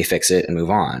wrong. Let me fix it and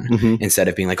move on. Instead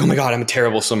of being like, oh my God, I'm a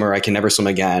terrible swimmer. I can never swim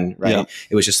again. Right. Yeah.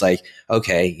 It was just like,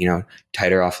 okay,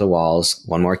 tighter off the walls,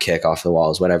 one more kick off the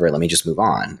walls, whatever. Let me just move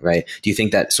on. Right. Do you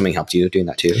think that swimming helped you doing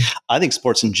that too? I think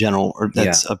sports in general,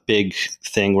 that's a big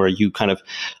thing where you kind of,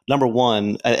 number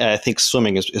one, I think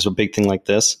swimming is a big thing like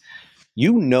this.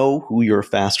 Who you're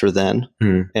faster than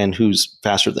and who's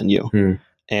faster than you.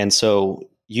 And so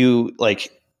you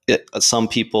some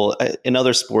people in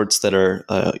other sports that are,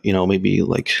 maybe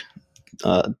like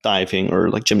diving or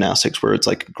like gymnastics where it's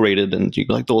like graded and you're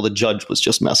like, oh, the judge was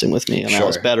just messing with me and I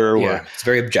was better. Yeah. It's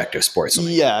very objective sports.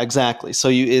 Yeah, exactly. So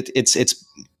it's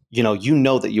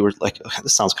that you were like,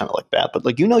 this sounds kind of like bad, but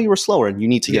like, you were slower and you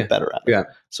need to get better at it. Yeah.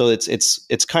 So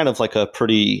it's kind of like a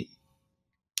pretty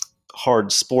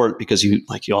hard sport because you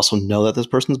also know that this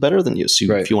person's better than you.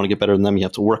 So if you want to get better than them, you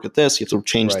have to work at this, you have to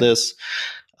change this.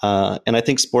 And I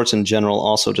think sports in general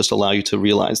also just allow you to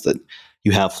realize that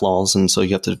you have flaws. And so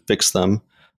you have to fix them.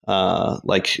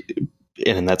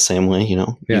 In that same way,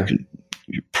 your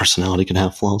personality can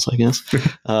have flaws, I guess.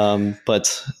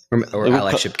 But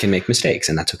allyship can make mistakes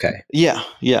and that's okay. Yeah.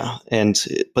 Yeah.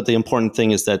 But the important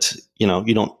thing is that,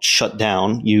 you don't shut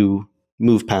down, you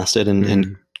move past it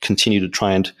and continue to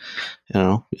try and,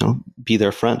 be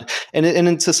their friend.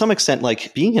 And to some extent,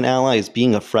 like being an ally is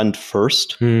being a friend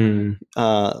first.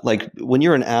 Like when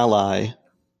you're an ally,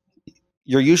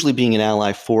 you're usually being an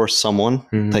ally for someone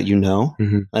that you know.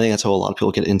 I think that's how a lot of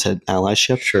people get into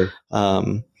allyship. Sure.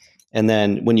 And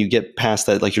then when you get past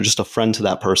that, like you're just a friend to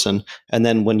that person. And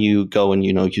then when you go and,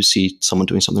 you see someone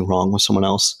doing something wrong with someone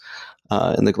else,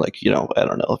 and they're like, I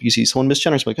don't know, if you see someone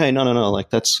misgender, it's like, hey, no. Like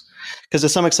that's because to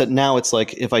some extent now it's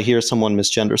like, if I hear someone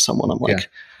misgender someone, I'm like,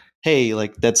 hey,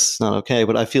 like that's not okay.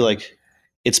 But I feel like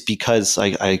it's because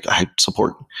I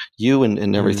support you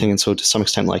and everything. And so to some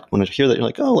extent, like when I hear that, you're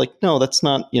like, oh, like, no, that's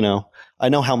not, I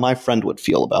know how my friend would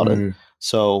feel about it.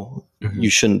 So you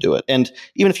shouldn't do it. And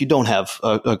even if you don't have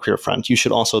a queer friend, you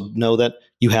should also know that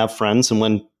you have friends. And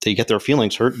when they get their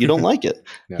feelings hurt, you don't like it,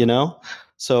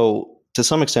 So to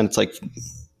some extent, it's like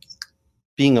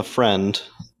being a friend,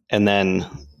 and then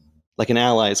like an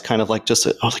ally is kind of like just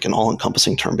like an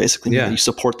all-encompassing term, basically. Yeah. You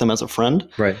support them as a friend.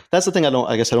 Right. That's the thing I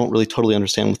don't really totally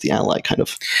understand with the ally kind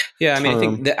of. Yeah. I mean, I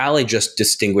think the ally just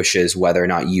distinguishes whether or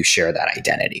not you share that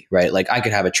identity, right? Like I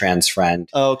could have a trans friend.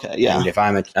 Oh, okay. Yeah. And if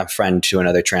I'm a friend to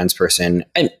another trans person,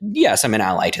 and yes, I'm an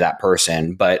ally to that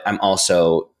person, but I'm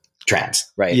also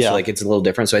trans, right? Yeah. So like it's a little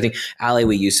different. So I think ally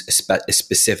we use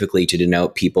specifically to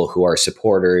denote people who are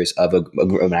supporters of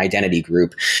an identity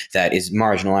group that is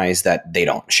marginalized, that they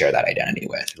don't share that identity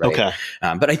with, right? Okay.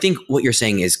 But I think what you're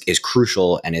saying is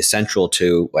crucial and is central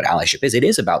to what allyship is. It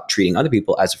is about treating other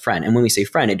people as a friend. And when we say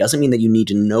friend, it doesn't mean that you need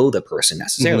to know the person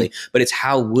necessarily, but it's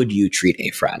how would you treat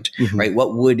a friend, right?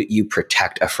 What would you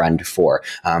protect a friend for?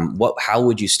 How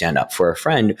would you stand up for a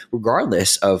friend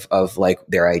regardless of like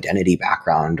their identity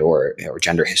background or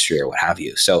gender history or what have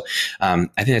you. So I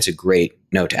think that's a great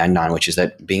note to end on, which is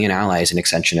that being an ally is an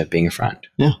extension of being a friend.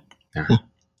 Yeah.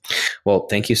 Well,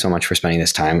 thank you so much for spending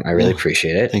this time. I really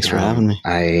appreciate it. Thanks for having me.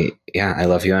 I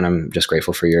love you, and I'm just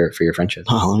grateful for your friendship.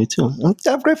 Oh, me too.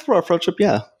 I'm grateful for our friendship.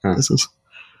 Yeah. This is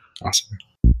awesome.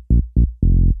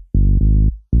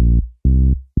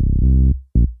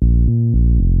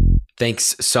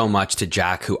 Thanks so much to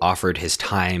Jack, who offered his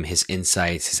time, his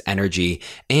insights, his energy,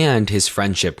 and his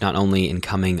friendship, not only in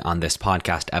coming on this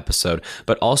podcast episode,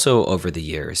 but also over the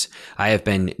years. I have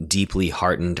been deeply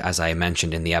heartened, as I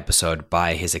mentioned in the episode,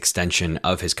 by his extension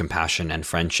of his compassion and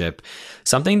friendship,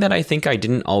 something that I think I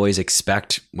didn't always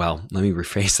expect. Well, let me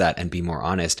rephrase that and be more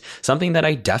honest. Something that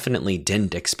I definitely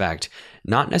didn't expect.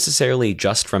 not necessarily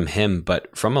just from him,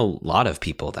 but from a lot of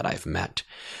people that I've met.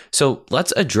 So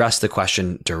let's address the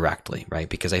question directly, right?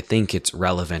 Because I think it's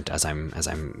relevant as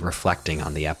I'm reflecting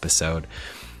on the episode.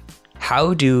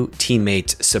 How do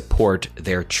teammates support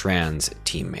their trans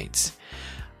teammates?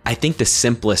 I think the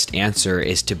simplest answer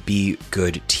is to be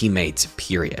good teammates,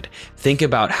 period. Think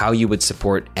about how you would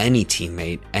support any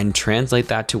teammate and translate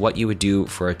that to what you would do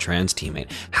for a trans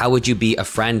teammate. How would you be a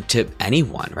friend to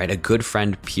anyone, right? A good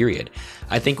friend, period.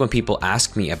 I think when people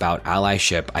ask me about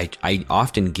allyship, I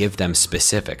often give them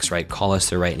specifics, right? Call us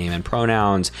the right name and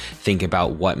pronouns, think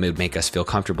about what would make us feel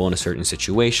comfortable in a certain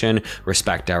situation,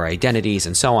 respect our identities,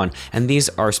 and so on. And these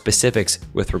are specifics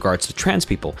with regards to trans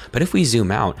people. But if we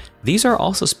zoom out, these are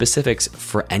also specifics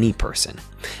for any person.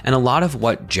 And a lot of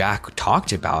what Jack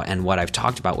talked about and what I've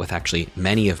talked about with actually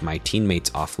many of my teammates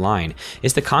offline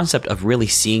is the concept of really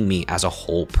seeing me as a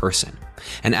whole person.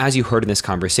 And as you heard in this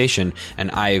conversation, and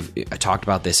I've talked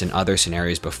about this in other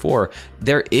scenarios before,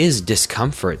 there is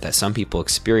discomfort that some people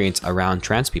experience around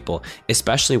trans people,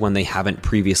 especially when they haven't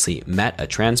previously met a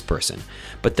trans person.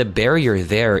 But the barrier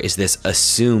there is this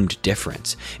assumed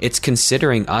difference. It's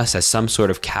considering us as some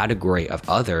sort of category of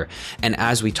other. And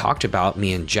as we talked about,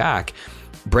 me and Jack,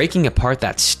 breaking apart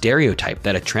that stereotype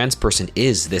that a trans person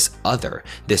is this other,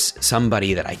 this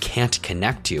somebody that I can't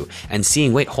connect to, and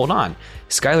seeing, wait, hold on,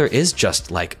 Skylar is just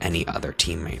like any other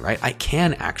teammate, right? I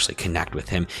can actually connect with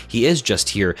him. He is just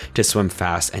here to swim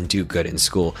fast and do good in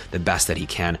school, the best that he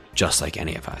can, just like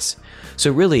any of us.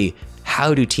 So really,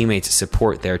 how do teammates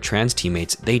support their trans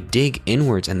teammates? They dig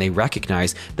inwards and they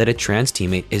recognize that a trans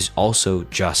teammate is also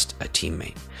just a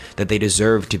teammate, that they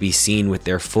deserve to be seen with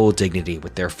their full dignity,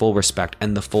 with their full respect,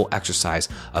 and the full exercise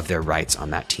of their rights on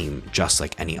that team, just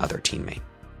like any other teammate.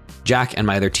 Jack and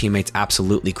my other teammates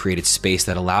absolutely created space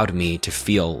that allowed me to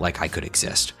feel like I could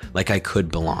exist, like I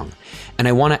could belong. And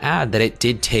I want to add that it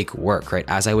did take work, right?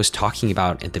 As I was talking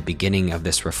about at the beginning of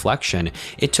this reflection,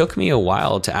 it took me a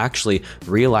while to actually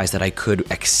realize that I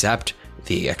could accept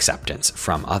the acceptance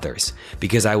from others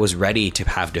because I was ready to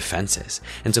have defenses.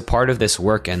 And so part of this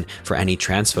work, and for any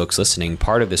trans folks listening,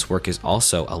 part of this work is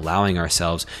also allowing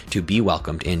ourselves to be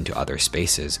welcomed into other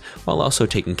spaces while also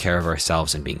taking care of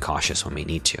ourselves and being cautious when we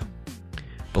need to.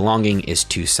 Belonging is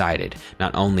two-sided.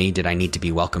 Not only did I need to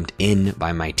be welcomed in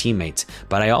by my teammates,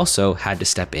 but I also had to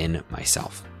step in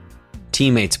myself.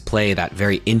 Teammates play that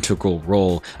very integral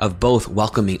role of both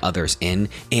welcoming others in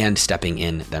and stepping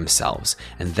in themselves.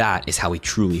 And that is how we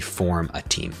truly form a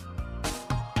team.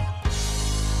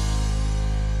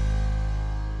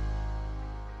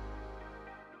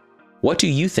 What do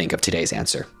you think of today's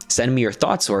answer? Send me your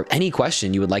thoughts or any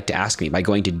question you would like to ask me by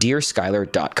going to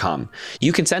dearskylar.com.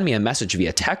 You can send me a message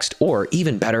via text or,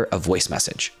 even better, a voice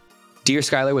message. Dear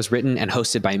Skylar was written and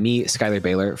hosted by me, Skylar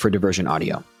Baylor, for Diversion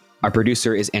Audio. Our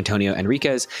producer is Antonio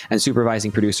Enriquez, and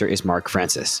supervising producer is Mark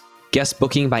Francis. Guest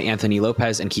booking by Anthony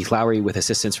Lopez and Keith Lowry with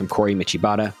assistance from Corey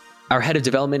Michibata. Our head of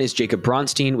development is Jacob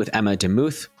Bronstein with Emma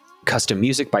DeMuth. Custom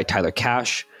music by Tyler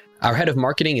Cash. Our head of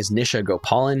marketing is Nisha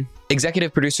Gopalan.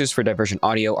 Executive producers for Diversion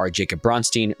Audio are Jacob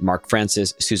Bronstein, Mark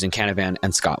Francis, Susan Canavan,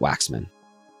 and Scott Waxman.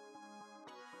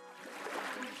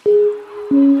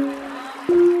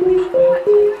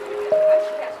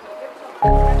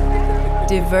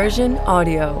 Diversion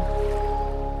Audio.